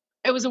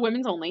 It was a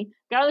women's only.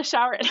 Got out of the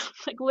shower and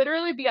like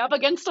literally be up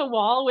against a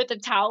wall with a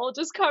towel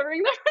just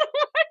covering the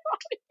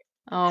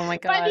Oh my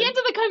By the God. end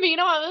of the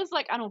Camino, I was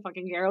like, I don't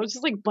fucking care. I was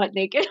just like butt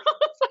naked. I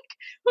was like,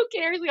 who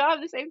cares? We all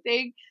have the same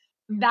thing.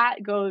 That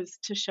goes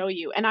to show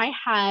you. And I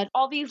had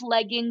all these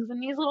leggings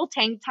and these little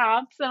tank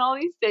tops and all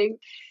these things.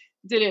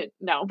 Didn't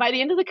know. By the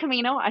end of the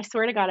Camino, I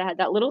swear to God, I had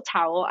that little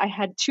towel. I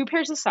had 2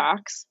 pairs of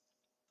socks,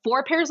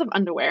 4 pairs of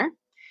underwear,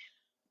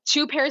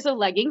 2 pairs of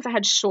leggings. I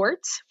had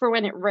shorts for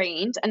when it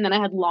rained, and then I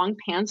had long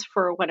pants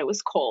for when it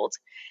was cold.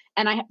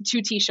 And I had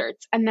 2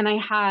 t-shirts, and then I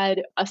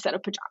had a set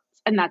of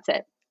pajamas, and that's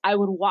it. I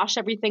would wash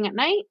everything at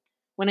night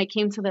when I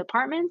came to the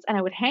apartments, and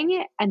I would hang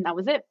it, and that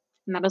was it.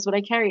 And that is what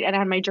I carried. And I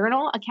had my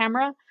journal, a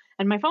camera,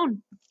 and my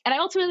phone. And I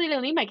ultimately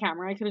didn't need my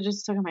camera. I could have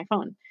just taken my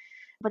phone.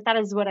 But that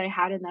is what I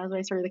had, and that was when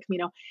I started the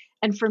Camino.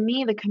 And for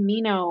me, the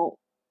Camino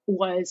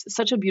was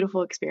such a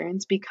beautiful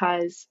experience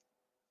because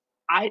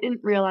I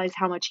didn't realize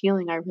how much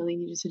healing I really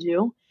needed to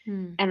do.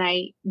 And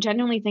I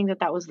genuinely think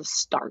that that was the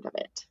start of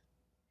it.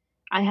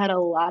 I had a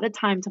lot of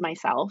time to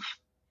myself.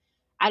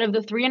 Out of the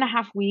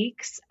 3.5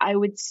 weeks, I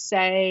would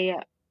say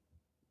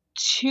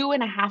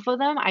 2.5 of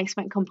them I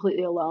spent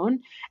completely alone.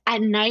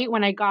 At night,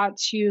 when I got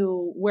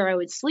to where I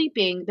was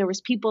sleeping, there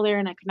was people there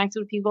and I connected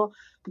with people.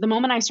 But the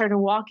moment I started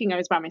walking, I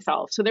was by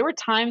myself. So there were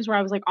times where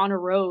I was like on a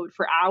road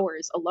for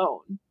hours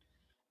alone.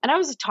 And I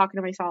was just talking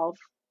to myself.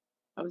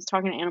 I was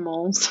talking to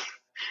animals.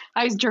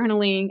 I was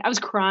journaling. I was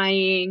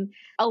crying.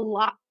 A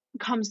lot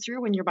comes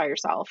through when you're by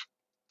yourself.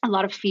 A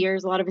lot of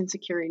fears, a lot of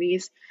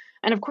insecurities.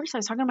 And of course, I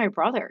was talking to my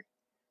brother.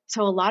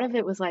 So a lot of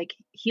it was like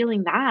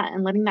healing that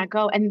and letting that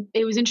go. And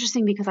it was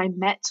interesting because I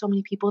met so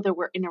many people that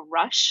were in a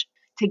rush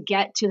to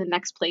get to the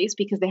next place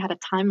because they had a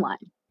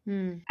timeline.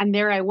 And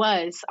there I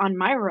was on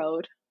my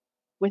road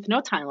with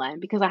no timeline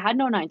because I had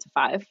no 9 to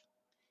 5.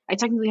 I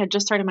technically had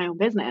just started my own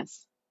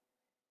business.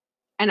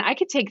 And I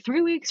could take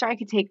 3 weeks or I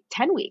could take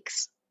 10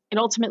 weeks. It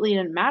ultimately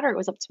didn't matter. It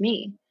was up to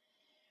me.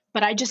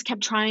 But I just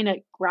kept trying to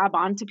grab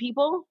onto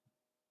people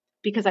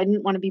because I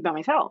didn't want to be by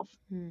myself.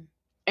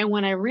 And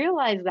when I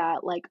realized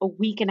that like a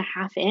week and a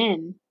half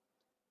in,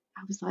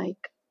 I was like,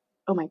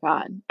 oh my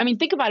God. I mean,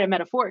 think about it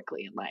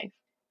metaphorically in life.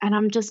 And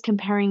I'm just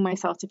comparing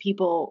myself to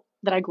people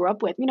that I grew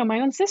up with, you know, my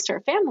own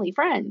sister, family,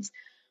 friends,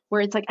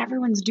 where it's like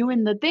everyone's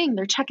doing the thing.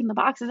 They're checking the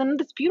boxes and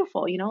it's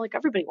beautiful, you know, like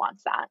everybody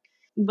wants that.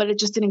 But it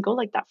just didn't go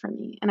like that for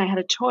me. And I had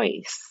a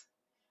choice.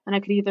 And I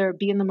could either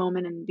be in the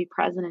moment and be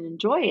present and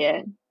enjoy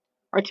it,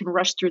 or I could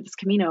rush through this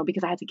Camino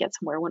because I had to get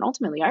somewhere when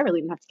ultimately I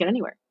really didn't have to get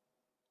anywhere.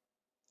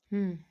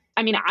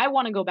 I mean, I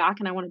want to go back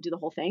and I want to do the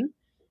whole thing.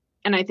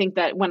 And I think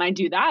that when I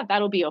do that,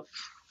 that'll be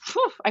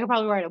I could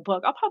probably write a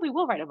book. I probably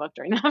will write a book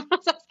during that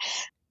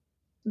process.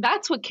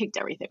 That's what kicked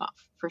everything off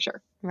for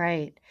sure.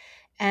 Right.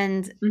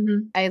 And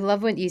I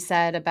love what you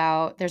said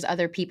about there's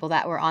other people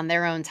that were on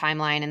their own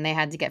timeline and they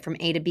had to get from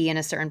A to B in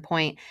a certain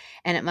point.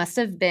 And it must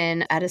have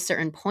been at a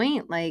certain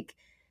point, like,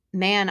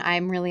 man,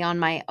 I'm really on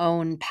my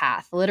own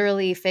path.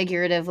 Literally,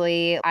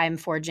 figuratively, I'm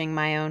forging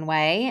my own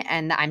way.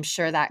 And I'm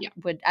sure that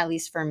would, at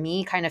least for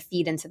me, kind of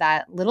feed into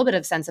that little bit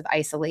of sense of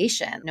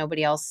isolation.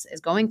 Nobody else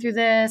is going through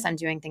this. I'm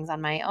doing things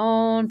on my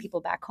own.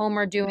 People back home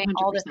are doing 100%.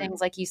 all the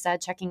things, like you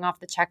said, checking off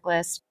the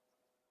checklist.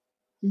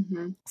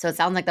 So it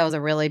sounds like that was a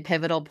really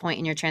pivotal point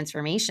in your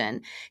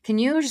transformation. Can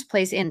you just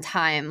place in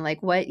time,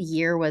 like what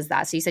year was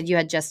that? So you said you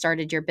had just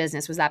started your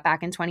business. Was that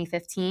back in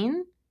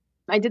 2015?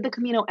 I did the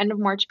Camino end of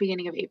March,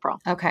 beginning of April.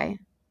 Okay.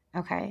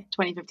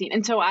 2015.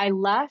 And so I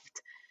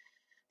left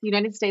the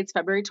United States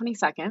February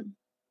 22nd,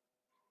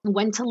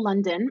 went to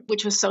London,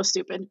 which was so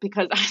stupid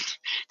because I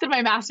did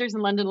my master's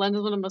in London.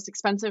 London's one of the most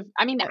expensive.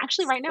 I mean,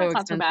 actually right now it's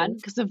not so bad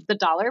because of the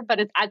dollar, but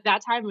at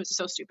that time it was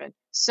so stupid.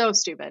 So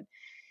stupid.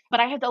 But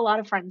I had a lot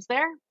of friends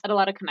there, had a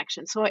lot of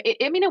connections. So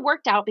it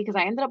worked out because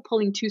I ended up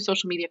pulling 2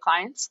 social media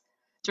clients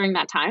during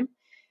that time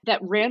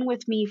that ran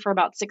with me for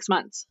about 6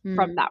 months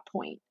from that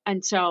point.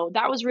 And so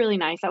that was really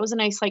nice. That was a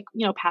nice, like,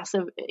 you know,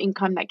 passive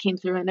income that came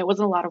through. And there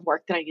wasn't a lot of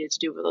work that I needed to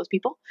do with those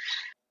people.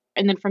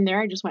 And then from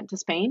there, I just went to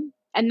Spain.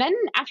 And then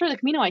after the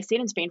Camino, I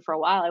stayed in Spain for a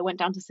while. I went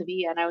down to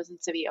Sevilla and I was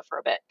in Sevilla for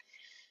a bit.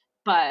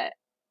 But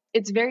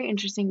it's very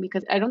interesting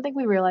because I don't think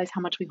we realize how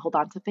much we hold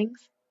on to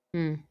things.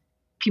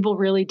 People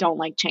really don't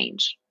like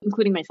change,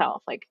 including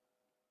myself. Like,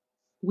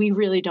 we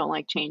really don't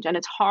like change. And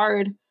it's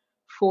hard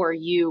for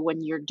you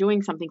when you're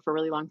doing something for a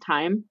really long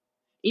time,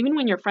 even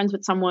when you're friends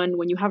with someone,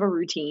 when you have a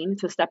routine,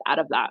 to step out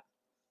of that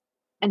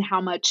and how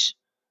much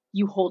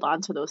you hold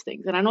on to those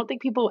things. And I don't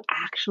think people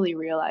actually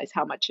realize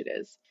how much it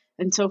is.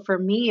 And so for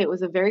me, it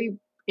was a very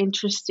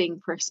interesting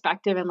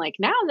perspective. And like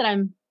now that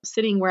I'm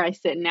sitting where I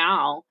sit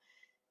now,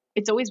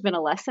 it's always been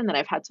a lesson that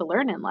I've had to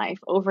learn in life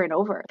over and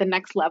over. The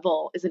next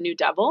level is a new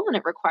devil and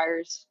it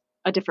requires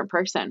a different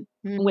person.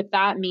 And what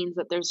that means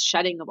that there's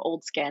shedding of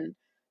old skin,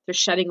 there's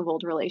shedding of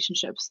old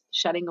relationships,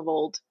 shedding of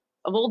old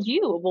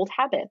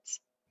habits.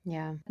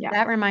 Yeah.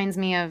 That reminds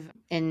me of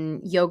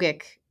in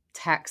yogic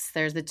texts.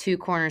 There's the 2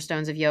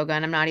 cornerstones of yoga,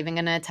 and I'm not even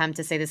going to attempt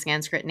to say the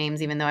Sanskrit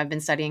names, even though I've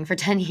been studying for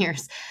 10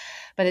 years.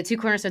 But the 2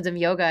 cornerstones of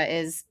yoga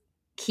is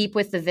keep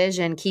with the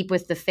vision, keep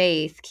with the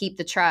faith, keep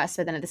the trust,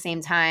 but then at the same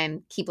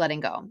time, keep letting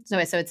go. So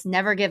it's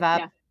never give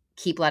up, Yeah.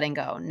 keep letting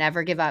go,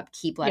 never give up,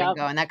 keep letting Yep.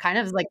 go. And that kind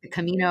of is like the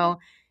Camino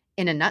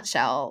in a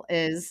nutshell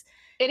is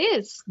It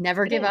is.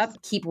 never It give is.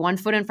 up, keep one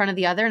foot in front of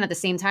the other, and at the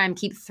same time,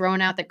 keep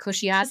throwing out the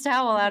cushy ass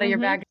towel out of your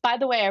bag. By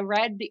the way, I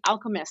read The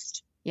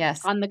Alchemist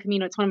Yes. on the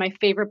Camino. It's one of my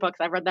favorite books.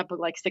 I've read that book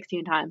like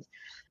 16 times.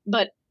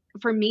 But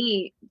for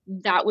me,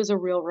 that was a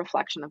real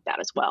reflection of that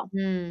as well.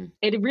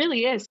 It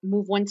really is.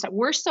 Move one step.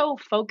 We're so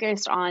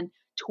focused on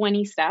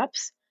 20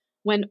 steps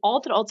when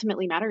all that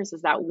ultimately matters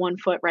is that one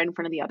foot right in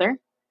front of the other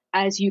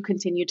as you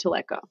continue to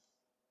let go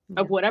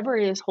of whatever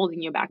is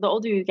holding you back. The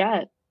older you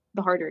get,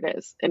 the harder it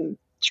is. And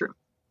true.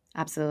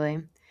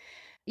 Absolutely.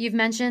 You've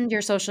mentioned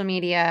your social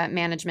media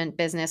management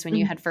business when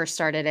you had first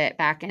started it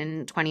back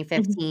in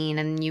 2015,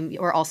 and you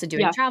were also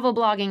doing travel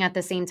blogging at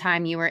the same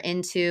time. You were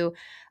into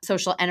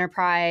social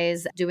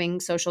enterprise, doing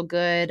social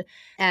good,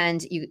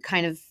 and you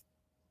kind of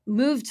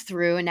moved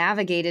through and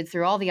navigated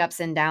through all the ups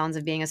and downs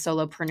of being a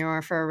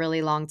solopreneur for a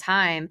really long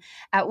time.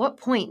 At what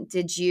point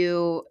did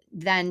you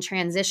then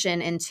transition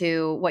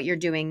into what you're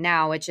doing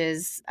now, which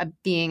is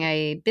being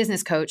a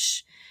business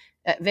coach,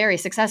 a very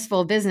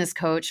successful business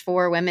coach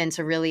for women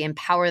to really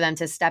empower them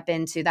to step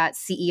into that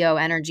CEO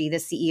energy, the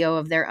CEO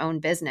of their own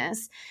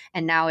business?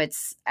 And now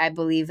it's, I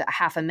believe, a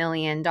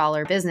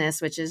 $500,000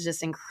 business, which is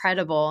just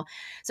incredible.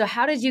 So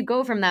how did you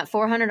go from that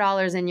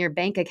 $400 in your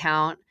bank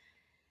account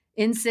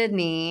in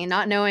Sydney,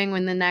 not knowing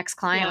when the next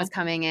client was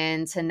coming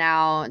in, to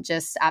now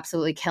just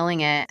absolutely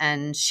killing it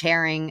and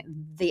sharing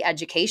the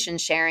education,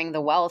 sharing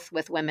the wealth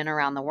with women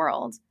around the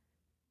world?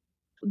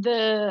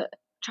 The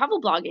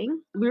travel blogging,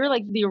 we were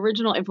like the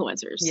original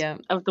influencers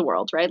of the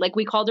world, right? Like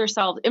we called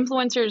ourselves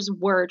influencers,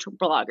 were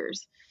bloggers.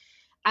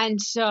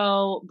 And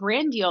so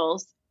brand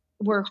deals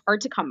were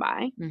hard to come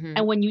by.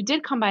 And when you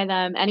did come by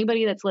them,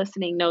 anybody that's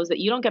listening knows that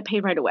you don't get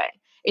paid right away.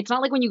 It's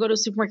not like when you go to a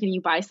supermarket and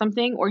you buy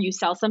something or you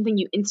sell something,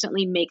 you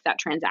instantly make that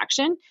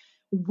transaction.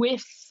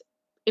 With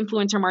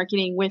influencer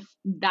marketing, with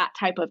that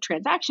type of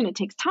transaction, it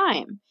takes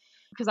time.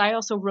 Because I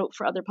also wrote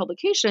for other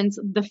publications,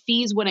 the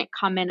fees wouldn't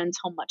come in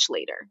until much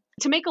later.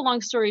 To make a long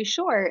story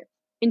short,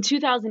 in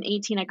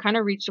 2018, I kind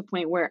of reached a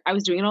point where I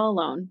was doing it all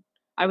alone.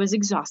 I was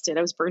exhausted.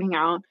 I was burning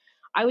out.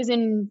 I was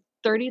in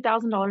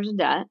 $30,000 in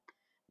debt.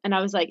 And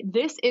I was like,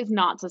 this is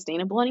not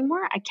sustainable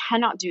anymore. I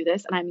cannot do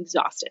this. And I'm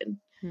exhausted.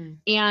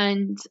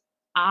 And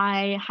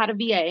I had a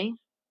VA,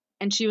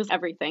 and she was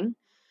everything.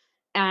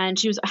 And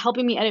she was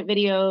helping me edit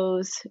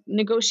videos,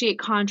 negotiate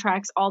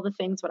contracts, all the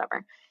things,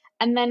 whatever.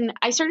 And then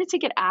I started to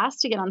get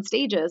asked to get on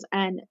stages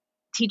and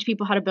teach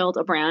people how to build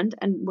a brand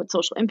and what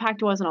social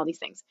impact was and all these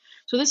things.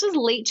 So this was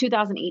late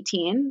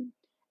 2018.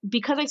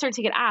 Because I started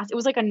to get asked, it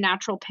was like a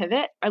natural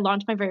pivot. I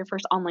launched my very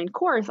first online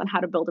course on how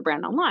to build a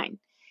brand online.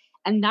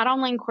 And that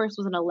online course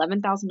was an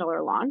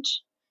 $11,000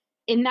 launch.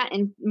 In that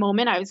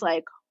moment, I was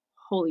like,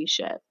 holy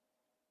shit,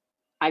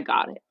 I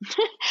got it.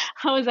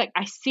 I was like,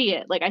 I see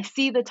it. Like I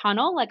see the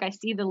tunnel, like I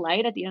see the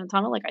light at the end of the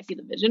tunnel, like I see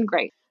the vision.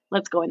 Great.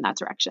 Let's go in that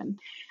direction.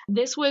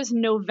 This was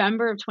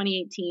November of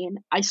 2018.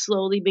 I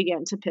slowly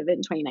began to pivot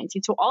in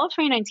 2019. So all of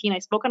 2019, I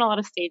spoke on a lot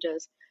of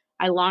stages.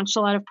 I launched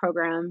a lot of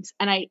programs,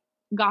 and I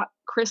got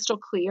crystal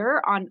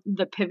clear on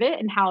the pivot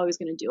and how I was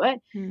going to do it.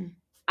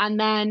 And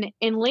then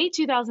in late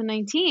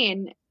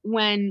 2019,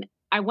 when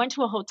I went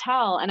to a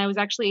hotel and I was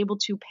actually able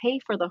to pay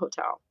for the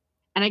hotel,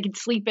 and I could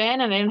sleep in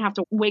and I didn't have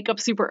to wake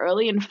up super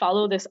early and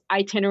follow this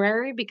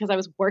itinerary because I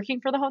was working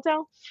for the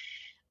hotel,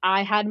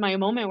 I had my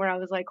moment where I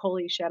was like,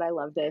 holy shit, I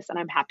love this and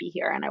I'm happy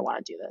here and I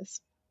want to do this.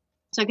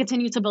 So I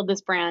continued to build this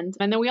brand.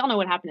 And then we all know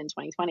what happened in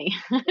 2020.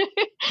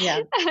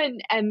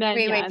 And then,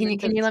 wait,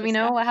 can you let me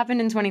know what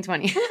happened in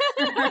 2020?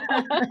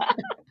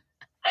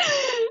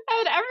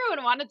 And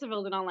everyone wanted to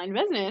build an online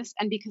business.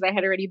 And because I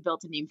had already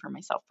built a name for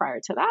myself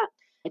prior to that,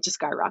 it just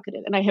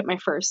skyrocketed. And I hit my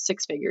first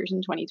 6 figures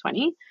in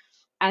 2020.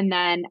 And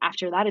then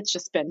after that, it's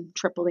just been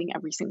tripling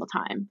every single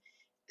time.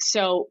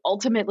 So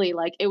ultimately,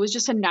 like it was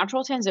just a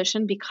natural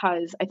transition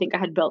because I think I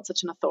had built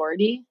such an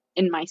authority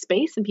in my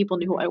space and people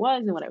knew who I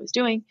was and what I was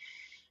doing.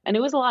 And it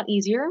was a lot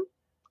easier.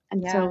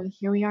 And so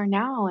here we are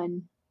now.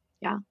 And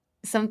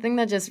something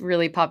that just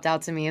really popped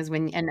out to me is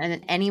when,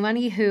 and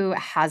anybody who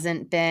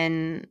hasn't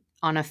been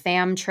on a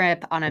fam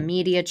trip, on a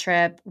media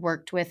trip,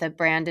 worked with a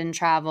brand in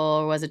travel,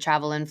 or was a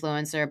travel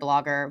influencer,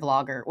 blogger,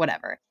 vlogger,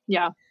 whatever.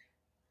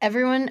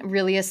 Everyone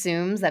really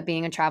assumes that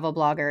being a travel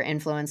blogger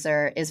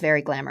influencer is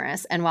very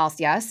glamorous. And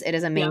whilst, yes, it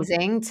is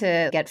amazing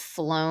to get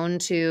flown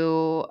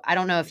to, I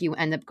don't know if you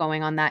end up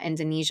going on that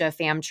Indonesia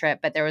fam trip,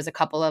 but there was a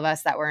couple of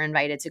us that were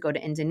invited to go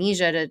to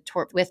Indonesia to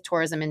tour with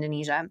Tourism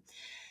Indonesia.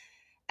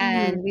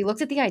 And we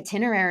looked at the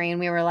itinerary and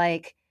we were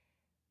like,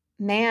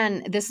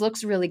 man, this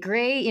looks really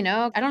great. You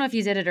know, I don't know if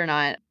you did it or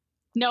not.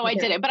 No, I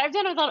didn't, but I've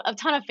done a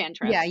ton of fan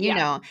trips. Yeah, you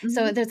know.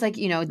 So there's like,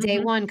 day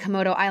 1,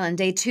 Komodo Island,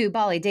 day 2,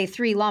 Bali, day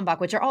 3, Lombok,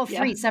 which are all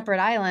 3 separate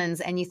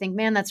islands. And you think,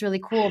 man, that's really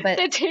cool. But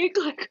they take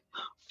like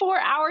 4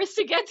 hours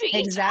to get to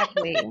each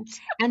Exactly. island.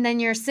 And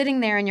then you're sitting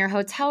there in your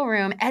hotel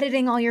room,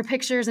 editing all your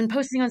pictures and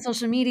posting on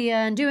social media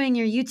and doing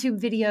your YouTube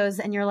videos.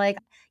 And you're like,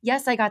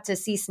 yes, I got to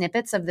see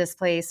snippets of this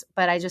place,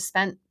 but I just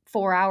spent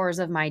 4 hours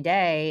of my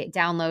day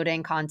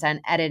downloading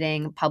content,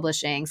 editing,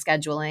 publishing,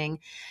 scheduling.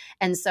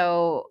 And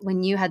so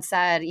when you had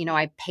said,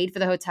 I paid for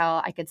the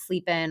hotel, I could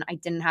sleep in, I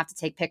didn't have to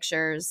take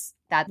pictures,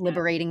 that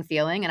liberating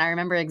feeling. And I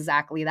remember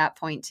exactly that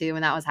point too,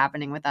 when that was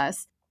happening with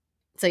us.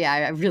 So yeah,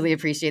 I really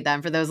appreciate that.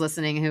 And for those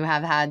listening who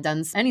have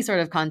done any sort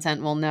of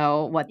content will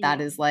know what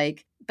that is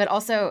like. But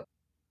also,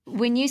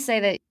 when you say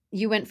that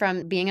you went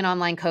from being an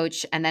online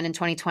coach and then in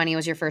 2020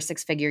 was your first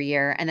 6-figure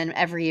year, and then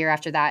every year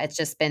after that, it's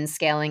just been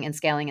scaling and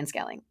scaling and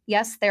scaling.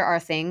 Yes, there are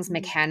things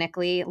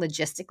mechanically,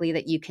 logistically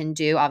that you can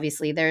do.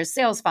 Obviously, there's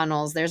sales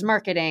funnels, there's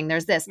marketing,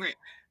 there's this. Right.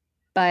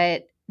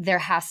 But there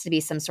has to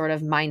be some sort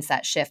of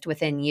mindset shift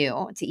within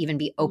you to even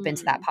be open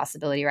to that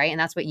possibility, right? And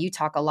that's what you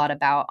talk a lot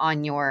about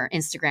on your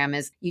Instagram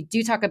is you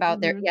do talk about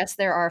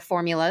there are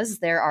formulas,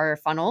 there are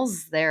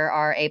funnels, there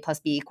are A plus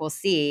B equals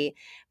C,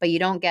 but you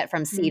don't get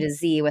from C to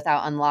Z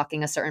without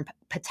unlocking a certain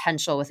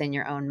potential within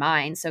your own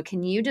mind. So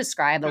can you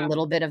describe a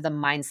little bit of the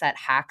mindset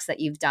hacks that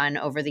you've done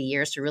over the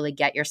years to really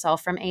get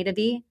yourself from A to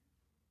B?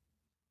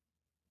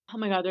 Oh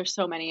my God, there's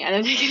so many. And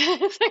I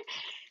think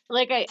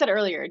like I said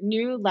earlier,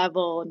 new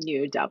level,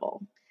 new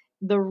devil.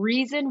 The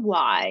reason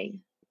why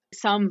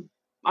some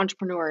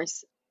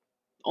entrepreneurs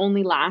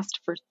only last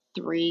for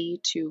 3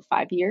 to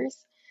 5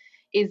 years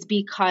is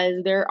because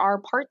there are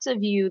parts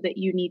of you that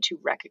you need to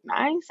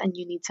recognize and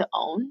you need to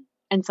own.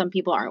 And some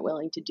people aren't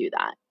willing to do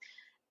that.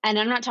 And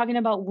I'm not talking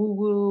about woo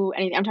woo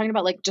anything. I'm talking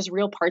about like just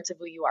real parts of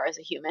who you are as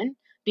a human,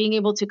 being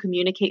able to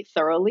communicate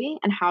thoroughly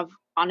and have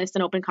honest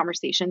and open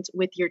conversations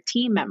with your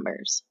team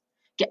members,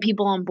 get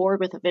people on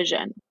board with a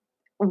vision.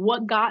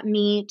 What got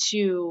me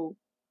to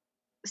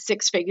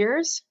 6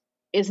 figures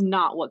is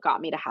not what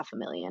got me to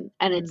 500,000.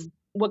 And it's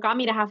what got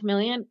me to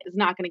 500,000 is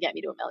not going to get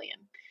me to 1 million.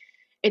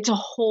 It's a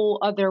whole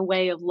other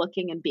way of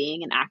looking and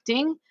being and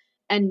acting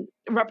and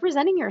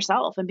representing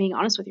yourself and being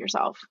honest with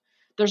yourself.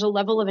 There's a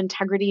level of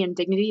integrity and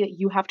dignity that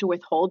you have to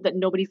withhold that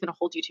nobody's going to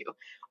hold you to.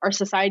 Our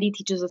society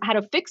teaches us how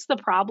to fix the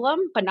problem,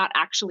 but not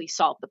actually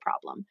solve the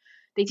problem.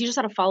 They teach us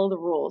how to follow the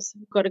rules,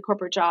 go to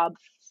corporate job,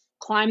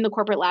 climb the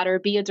corporate ladder,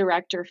 be a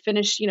director,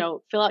 finish,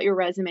 fill out your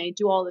resume,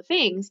 do all the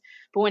things.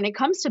 But when it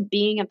comes to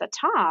being at the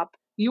top,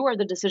 you are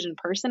the decision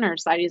person. Our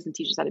society doesn't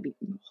teach us how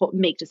to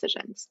make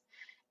decisions.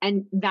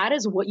 And that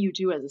is what you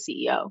do as a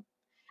CEO.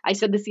 I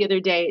said this the other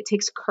day, it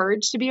takes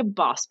courage to be a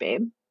boss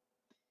babe,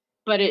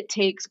 but it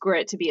takes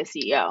grit to be a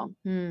CEO.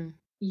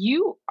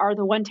 You are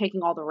the one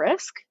taking all the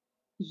risk.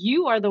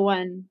 You are the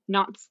one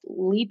not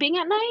sleeping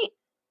at night.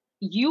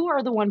 You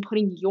are the one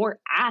putting your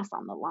ass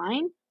on the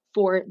line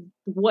for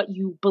what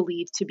you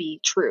believe to be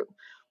true,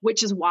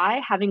 which is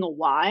why having a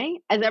why,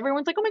 as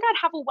everyone's like, oh my God,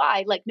 have a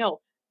why. Like, no,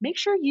 make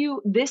sure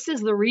this is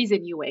the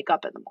reason you wake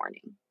up in the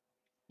morning.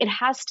 It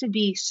has to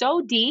be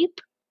so deep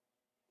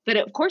that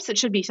of course it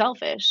should be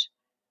selfish,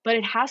 but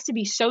it has to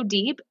be so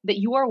deep that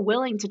you are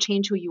willing to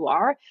change who you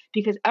are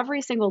because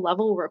every single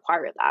level will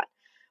require that.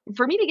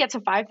 For me to get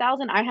to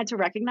 5,000, I had to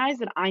recognize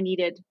that I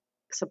needed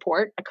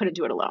support. I couldn't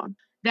do it alone.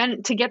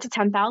 Then to get to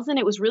 10,000,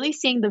 it was really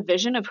seeing the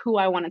vision of who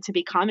I wanted to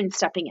become and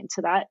stepping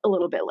into that a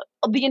little bit.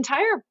 The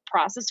entire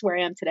process where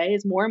I am today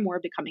is more and more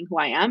becoming who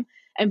I am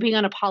and being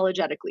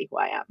unapologetically who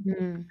I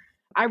am.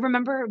 I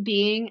remember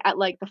being at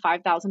like the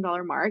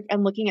 $5,000 mark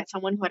and looking at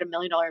someone who had $1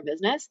 million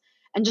business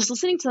and just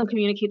listening to them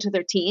communicate to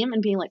their team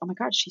and being like, oh my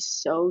God, she's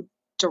so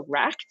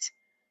direct.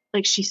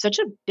 Like she's such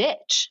a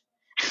bitch.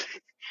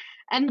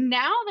 And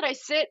now that I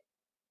sit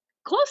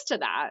close to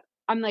that,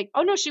 I'm like,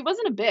 oh no, she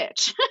wasn't a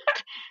bitch.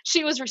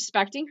 She was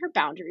respecting her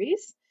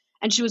boundaries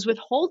and she was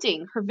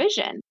withholding her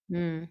vision.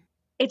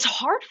 It's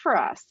hard for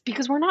us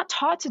because we're not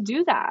taught to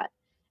do that.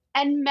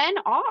 And men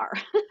are.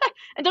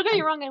 And don't get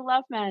me wrong, I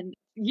love men.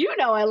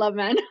 I love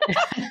men.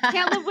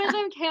 Can't live with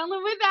them, can't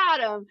live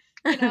without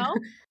them,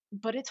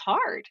 But it's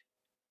hard.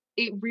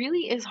 It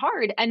really is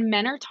hard. And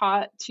men are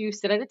taught to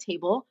sit at a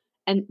table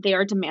and they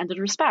are demanded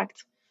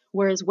respect.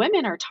 Whereas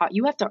women are taught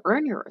you have to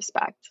earn your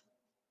respect.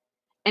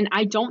 And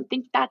I don't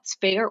think that's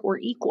fair or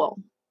equal.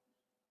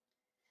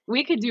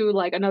 We could do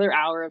like another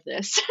hour of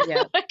this.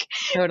 Yeah,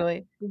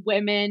 totally.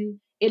 Women,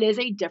 it is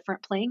a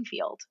different playing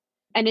field.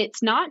 And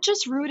it's not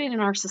just rooted in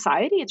our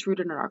society. It's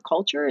rooted in our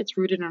culture. It's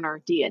rooted in our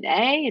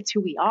DNA. It's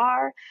who we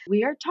are.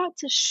 We are taught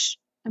to shh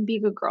and be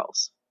good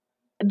girls.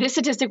 This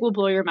statistic will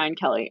blow your mind,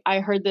 Kelly.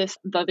 I heard this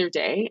the other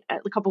day,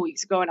 a couple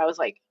weeks ago, and I was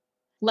like,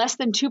 less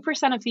than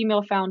 2% of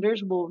female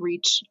founders will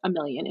reach 1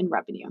 million in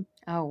revenue.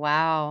 Oh,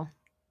 wow.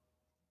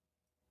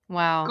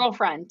 Wow.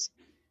 Girlfriend,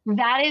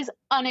 that is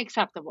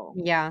unacceptable.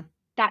 Yeah.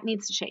 That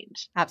needs to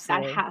change.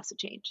 Absolutely. That has to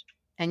change.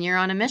 And you're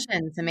on a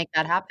mission to make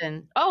that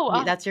happen.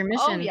 That's your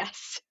mission. Oh,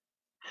 yes.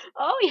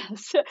 Oh,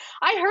 yes.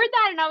 I heard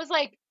that and I was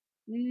like,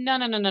 no.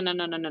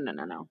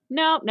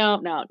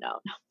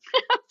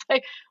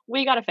 Like,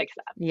 we got to fix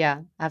that.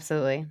 Yeah,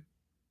 absolutely.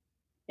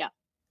 Yeah.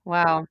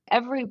 Wow.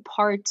 Every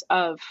part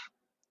of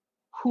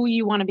who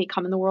you want to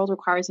become in the world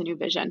requires a new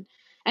vision.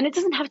 And it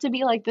doesn't have to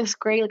be like this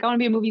great, like I want to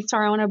be a movie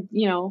star. I want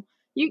to,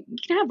 you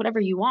can have whatever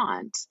you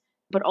want,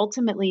 but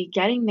ultimately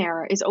getting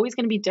there is always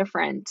going to be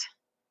different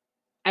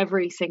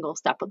every single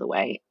step of the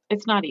way.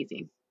 It's not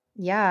easy.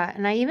 Yeah.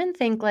 And I even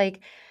think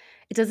like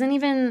it doesn't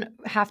even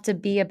have to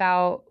be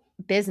about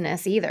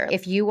business either.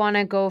 If you want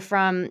to go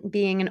from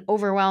being an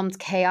overwhelmed,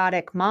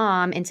 chaotic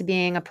mom into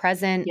being a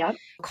present, Yep.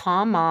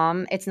 calm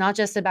mom, it's not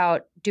just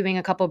about doing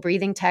a couple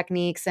breathing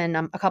techniques and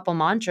a couple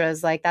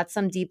mantras. Like that's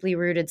some deeply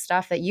rooted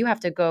stuff that you have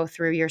to go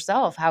through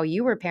yourself, how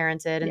you were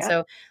parented. And Yep.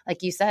 so,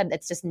 like you said,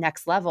 it's just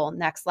next level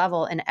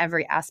in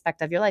every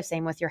aspect of your life.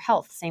 Same with your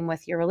health, same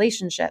with your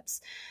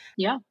relationships.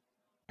 Yeah.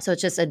 So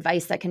it's just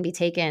advice that can be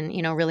taken,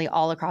 really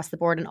all across the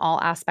board in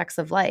all aspects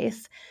of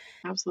life.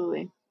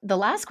 Absolutely. The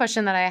last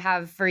question that I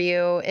have for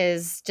you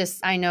is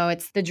just, I know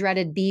it's the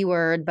dreaded B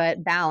word,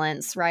 but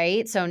balance,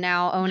 right? So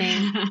now owning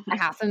a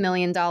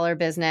 $500,000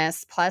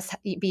 business, plus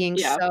being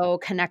Yeah. so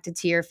connected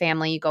to your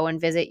family, you go and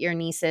visit your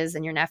nieces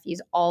and your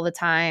nephews all the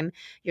time.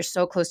 You're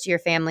so close to your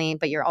family,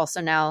 but you're also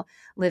now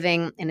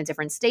living in a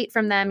different state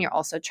from them. You're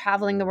also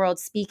traveling the world,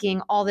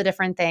 speaking, all the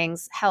different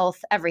things,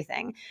 health,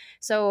 everything.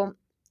 So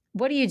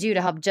what do you do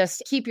to help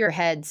just keep your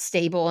head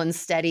stable and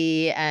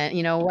steady? And,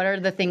 what are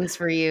the things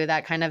for you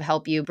that kind of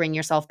help you bring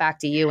yourself back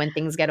to you when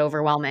things get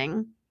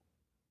overwhelming?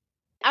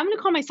 I'm going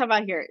to call myself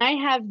out here. I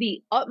have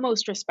the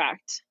utmost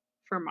respect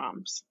for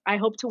moms. I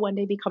hope to one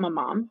day become a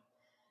mom.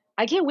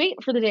 I can't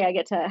wait for the day I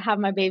get to have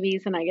my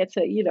babies and I get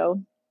to,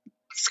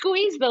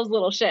 squeeze those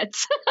little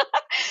shits.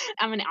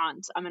 I'm an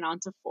aunt. I'm an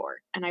aunt of 4.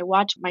 And I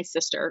watch my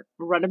sister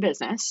run a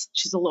business.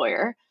 She's a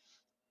lawyer.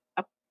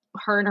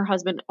 Her and her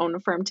husband own a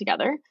firm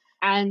together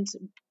and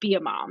be a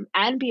mom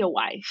and be a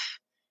wife.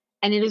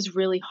 And it is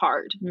really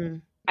hard.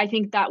 I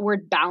think that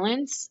word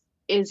balance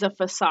is a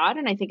facade.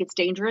 And I think it's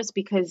dangerous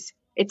because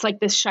it's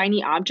like this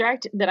shiny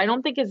object that I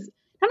don't think is,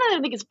 not that I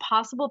don't think it's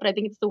possible, but I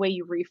think it's the way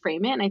you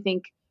reframe it. And I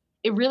think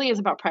it really is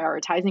about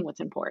prioritizing what's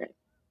important.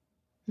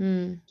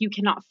 You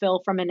cannot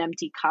fill from an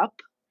empty cup.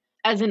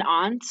 As an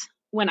aunt,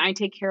 when I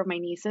take care of my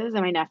nieces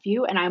and my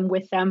nephew and I'm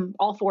with them,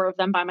 all 4 of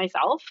them by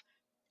myself,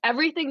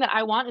 everything that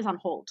I want is on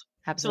hold.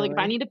 Absolutely. So like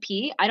if I need to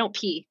pee, I don't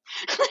pee.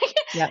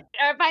 Yep.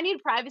 If I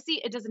need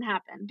privacy, it doesn't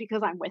happen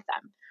because I'm with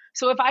them.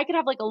 So if I could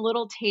have like a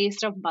little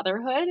taste of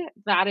motherhood,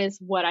 that is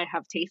what I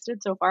have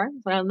tasted so far.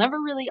 But I'll never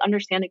really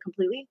understand it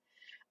completely.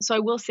 So I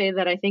will say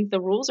that I think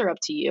the rules are up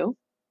to you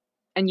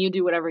and you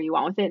do whatever you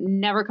want with it.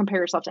 Never compare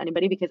yourself to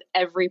anybody because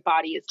every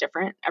body is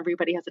different.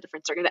 Everybody has a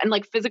different circuit and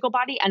like physical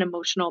body and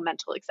emotional,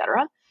 mental,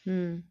 etc.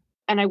 And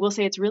I will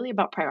say it's really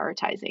about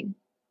prioritizing.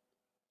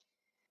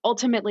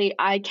 Ultimately,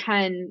 I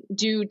can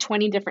do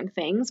 20 different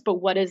things,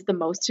 but what is the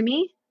most to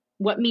me?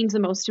 What means the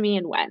most to me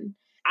and when?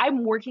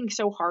 I'm working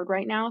so hard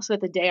right now so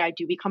that the day I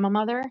do become a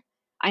mother,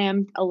 I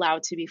am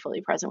allowed to be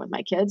fully present with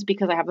my kids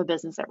because I have a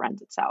business that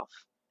runs itself.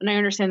 And I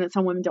understand that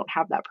some women don't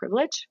have that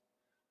privilege.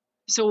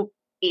 So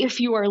if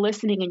you are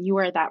listening and you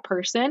are that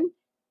person,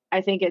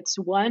 I think it's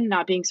one,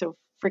 not being so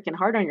freaking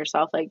hard on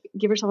yourself. Like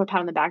give yourself a pat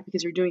on the back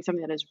because you're doing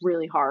something that is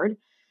really hard.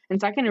 And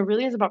second, it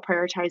really is about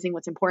prioritizing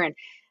what's important.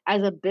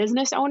 As a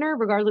business owner,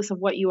 regardless of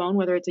what you own,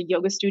 whether it's a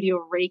yoga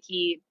studio,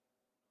 Reiki,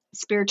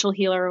 spiritual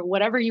healer,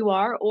 whatever you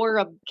are, or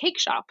a cake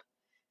shop,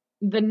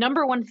 the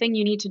number one thing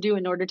you need to do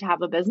in order to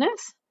have a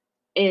business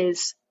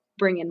is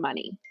bring in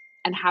money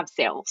and have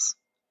sales.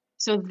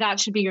 So that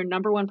should be your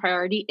number one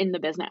priority in the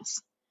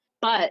business.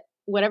 But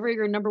whatever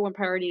your number one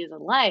priority is in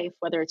life,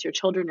 whether it's your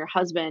children, your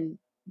husband,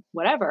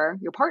 whatever,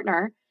 your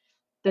partner,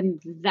 then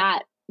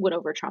that would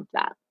over trump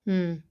that.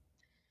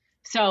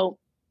 So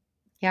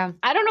yeah,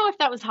 I don't know if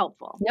that was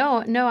helpful.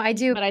 No, I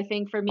do. But I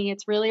think for me,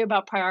 it's really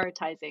about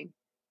prioritizing.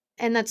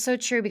 And that's so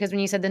true because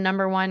when you said the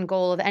number one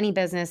goal of any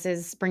business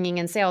is bringing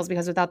in sales,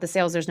 because without the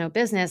sales, there's no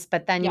business.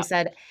 But then you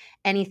said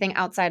anything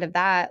outside of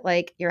that,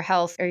 like your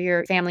health or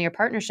your family or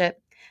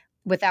partnership,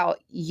 without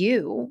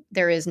you,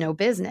 there is no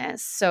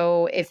business.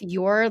 So if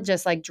you're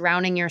just like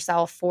drowning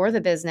yourself for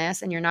the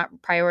business and you're not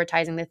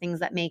prioritizing the things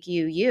that make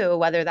you you,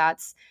 whether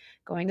that's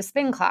going to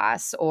spin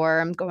class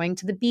or going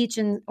to the beach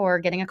or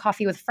getting a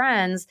coffee with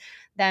friends,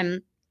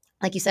 then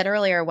like you said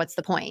earlier, what's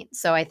the point?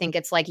 So I think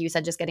it's like you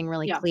said, just getting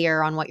really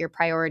clear on what your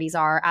priorities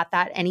are at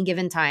that any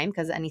given time,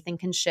 because anything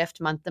can shift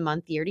month to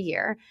month, year to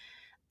year.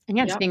 And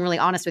just being really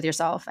honest with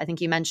yourself. I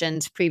think you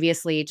mentioned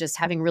previously just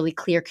having really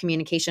clear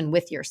communication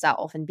with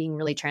yourself and being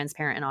really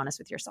transparent and honest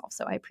with yourself.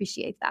 So I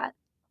appreciate that.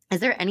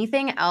 Is there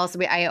anything else?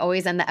 I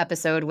always end the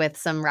episode with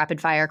some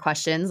rapid fire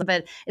questions,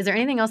 but is there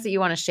anything else that you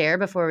want to share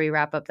before we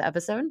wrap up the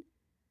episode?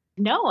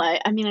 No,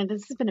 I mean,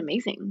 this has been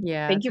amazing.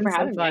 Yeah. Thank you for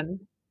having me.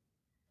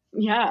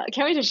 Yeah.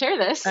 Can't wait to share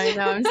this. I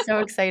know. I'm so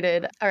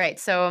excited. All right.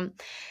 So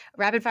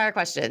rapid fire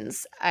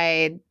questions.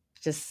 I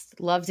just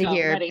love to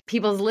hear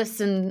people's lists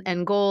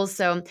and goals.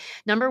 So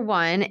number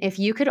 1, if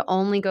you could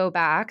only go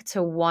back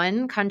to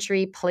one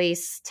country,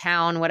 place,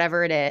 town,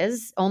 whatever it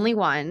is, only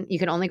one you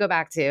can only go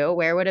back to,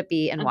 where would it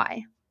be and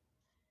why?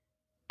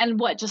 And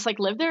what, just like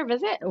live there,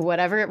 visit?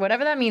 Whatever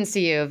that means to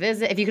you.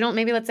 Visit. If you could,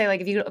 maybe let's say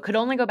like if you could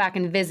only go back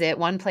and visit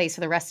one place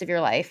for the rest of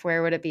your life,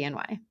 where would it be and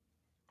why?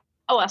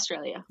 Oh,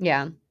 Australia.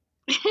 Yeah.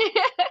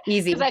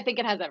 Easy. Because I think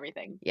it has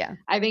everything. Yeah.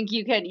 I think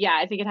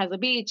I think it has the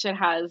beach, it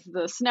has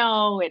the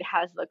snow, it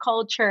has the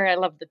culture. I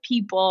love the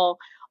people,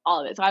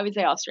 all of it. So I would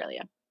say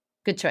Australia.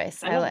 Good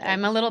choice. I love it there.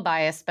 I'm a little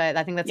biased, but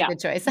I think that's a Yeah. good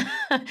choice.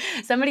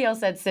 Somebody else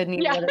said Sydney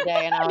the Yeah. other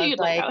day, and I was You'd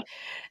like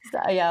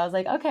like, I was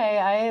like, okay,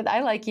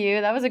 I like you.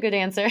 That was a good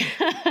answer.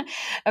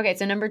 Okay,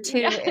 so number 2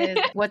 is,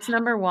 what's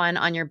number 1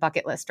 on your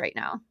bucket list right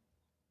now?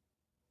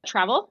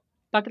 Travel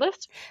bucket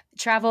list?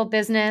 Travel,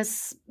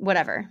 business,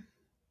 whatever.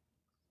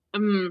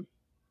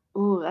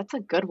 Ooh, that's a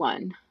good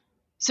one.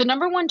 So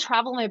number 1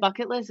 travel on my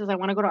bucket list is I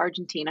want to go to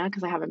Argentina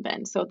because I haven't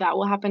been. So that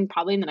will happen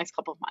probably in the next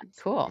couple of months.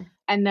 Cool.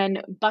 And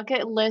then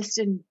bucket list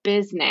in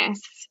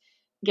business,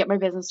 get my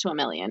business to $1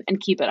 million and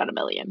keep it at $1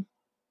 million.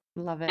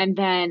 Love it. And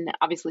then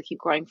obviously keep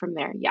growing from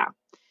there. Yeah.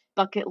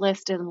 Bucket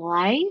list in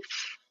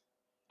life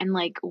and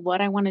like what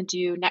I want to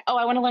do next. Oh,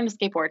 I want to learn to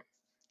skateboard.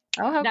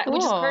 Oh, how cool.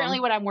 Which is currently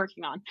what I'm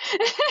working on.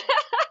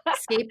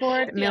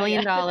 Skateboard, $1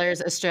 million,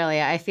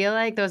 Australia. I feel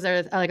like those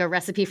are like a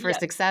recipe for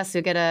success.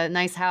 You get a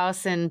nice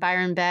house in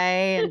Byron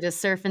Bay and just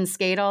surf and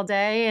skate all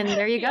day, and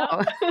there you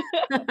go.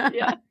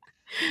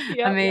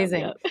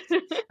 Amazing.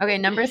 Okay,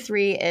 number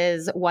 3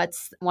 is,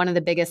 what's one of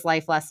the biggest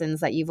life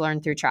lessons that you've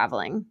learned through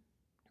traveling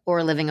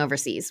or living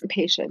overseas?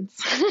 Patience.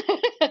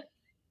 I've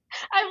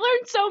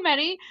learned so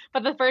many,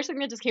 but the first thing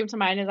that just came to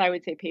mind is I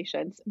would say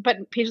patience,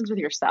 but patience with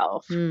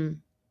yourself.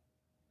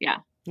 Yeah.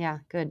 Yeah,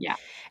 good. Yeah.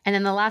 And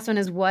then the last one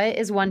is, what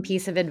is one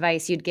piece of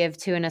advice you'd give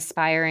to an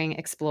aspiring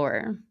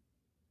explorer?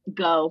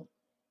 Go.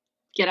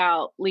 Get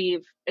out.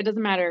 Leave. It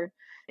doesn't matter.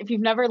 If you've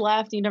never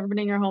left, you've never been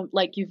in your home,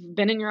 like you've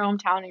been in your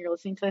hometown and you're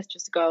listening to this,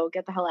 just go.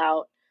 Get the hell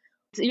out.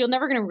 You're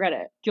never going to regret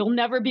it. You'll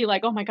never be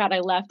like, oh my God, I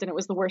left and it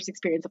was the worst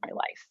experience of my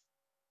life.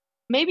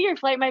 Maybe your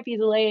flight might be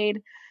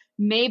delayed.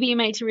 Maybe you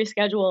might need to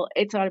reschedule.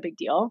 It's not a big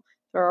deal.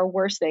 There are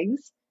worse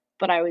things,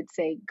 but I would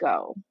say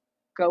go.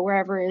 Go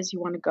wherever it is you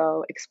want to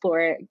go,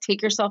 explore it,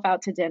 take yourself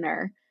out to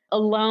dinner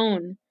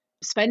alone,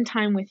 spend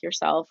time with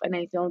yourself. And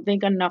I don't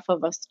think enough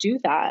of us do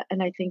that.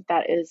 And I think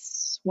that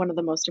is one of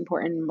the most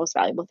important and most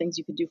valuable things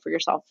you could do for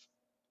yourself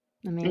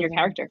and your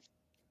character.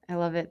 I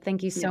love it.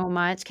 Thank you so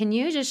much. Can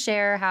you just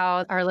share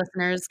how our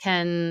listeners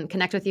can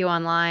connect with you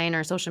online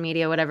or social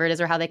media, whatever it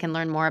is, or how they can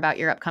learn more about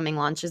your upcoming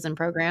launches and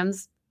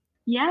programs?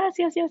 Yes.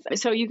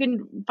 So you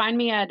can find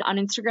me on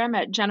Instagram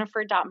at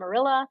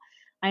jennifer.morilla.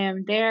 I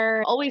am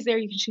there, always there.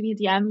 You can shoot me a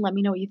DM. Let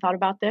me know what you thought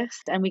about this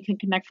and we can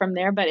connect from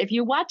there. But if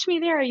you watch me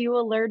there, you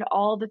will learn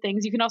all the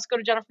things. You can also go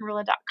to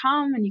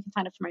jennifermorilla.com and you can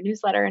sign up for my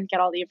newsletter and get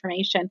all the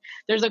information.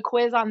 There's a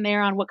quiz on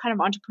there on what kind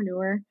of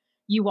entrepreneur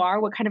you are,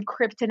 what kind of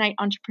kryptonite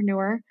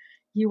entrepreneur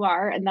you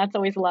are. And that's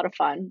always a lot of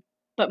fun,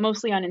 but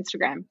mostly on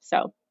Instagram.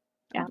 So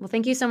yeah. Well,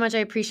 thank you so much. I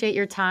appreciate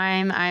your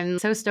time. I'm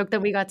so stoked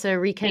that we got to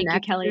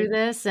reconnect through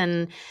this.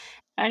 And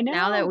I know.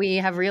 Now that we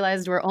have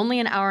realized we're only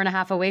an hour and a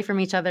half away from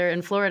each other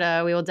in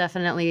Florida, we will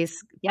definitely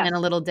spend a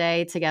little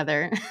day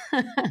together.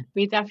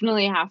 We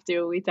definitely have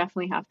to.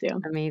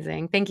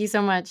 Amazing. Thank you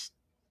so much.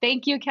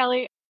 Thank you,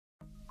 Kelly.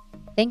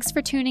 Thanks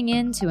for tuning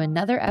in to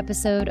another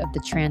episode of the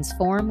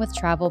Transform with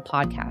Travel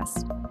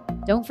podcast.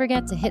 Don't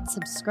forget to hit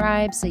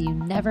subscribe so you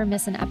never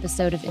miss an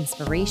episode of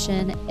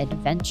inspiration,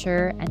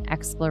 adventure, and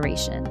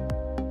exploration.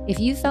 If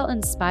you felt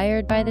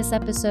inspired by this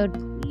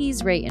episode,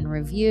 please rate and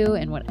review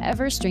in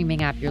whatever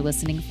streaming app you're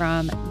listening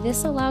from.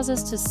 This allows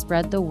us to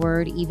spread the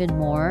word even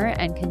more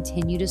and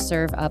continue to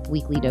serve up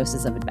weekly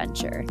doses of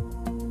adventure.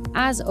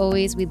 As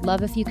always, we'd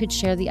love if you could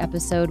share the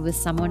episode with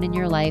someone in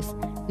your life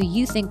who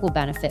you think will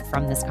benefit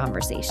from this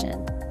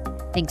conversation.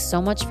 Thanks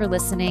so much for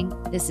listening.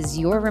 This is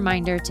your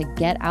reminder to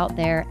get out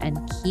there and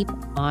keep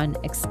on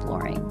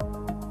exploring.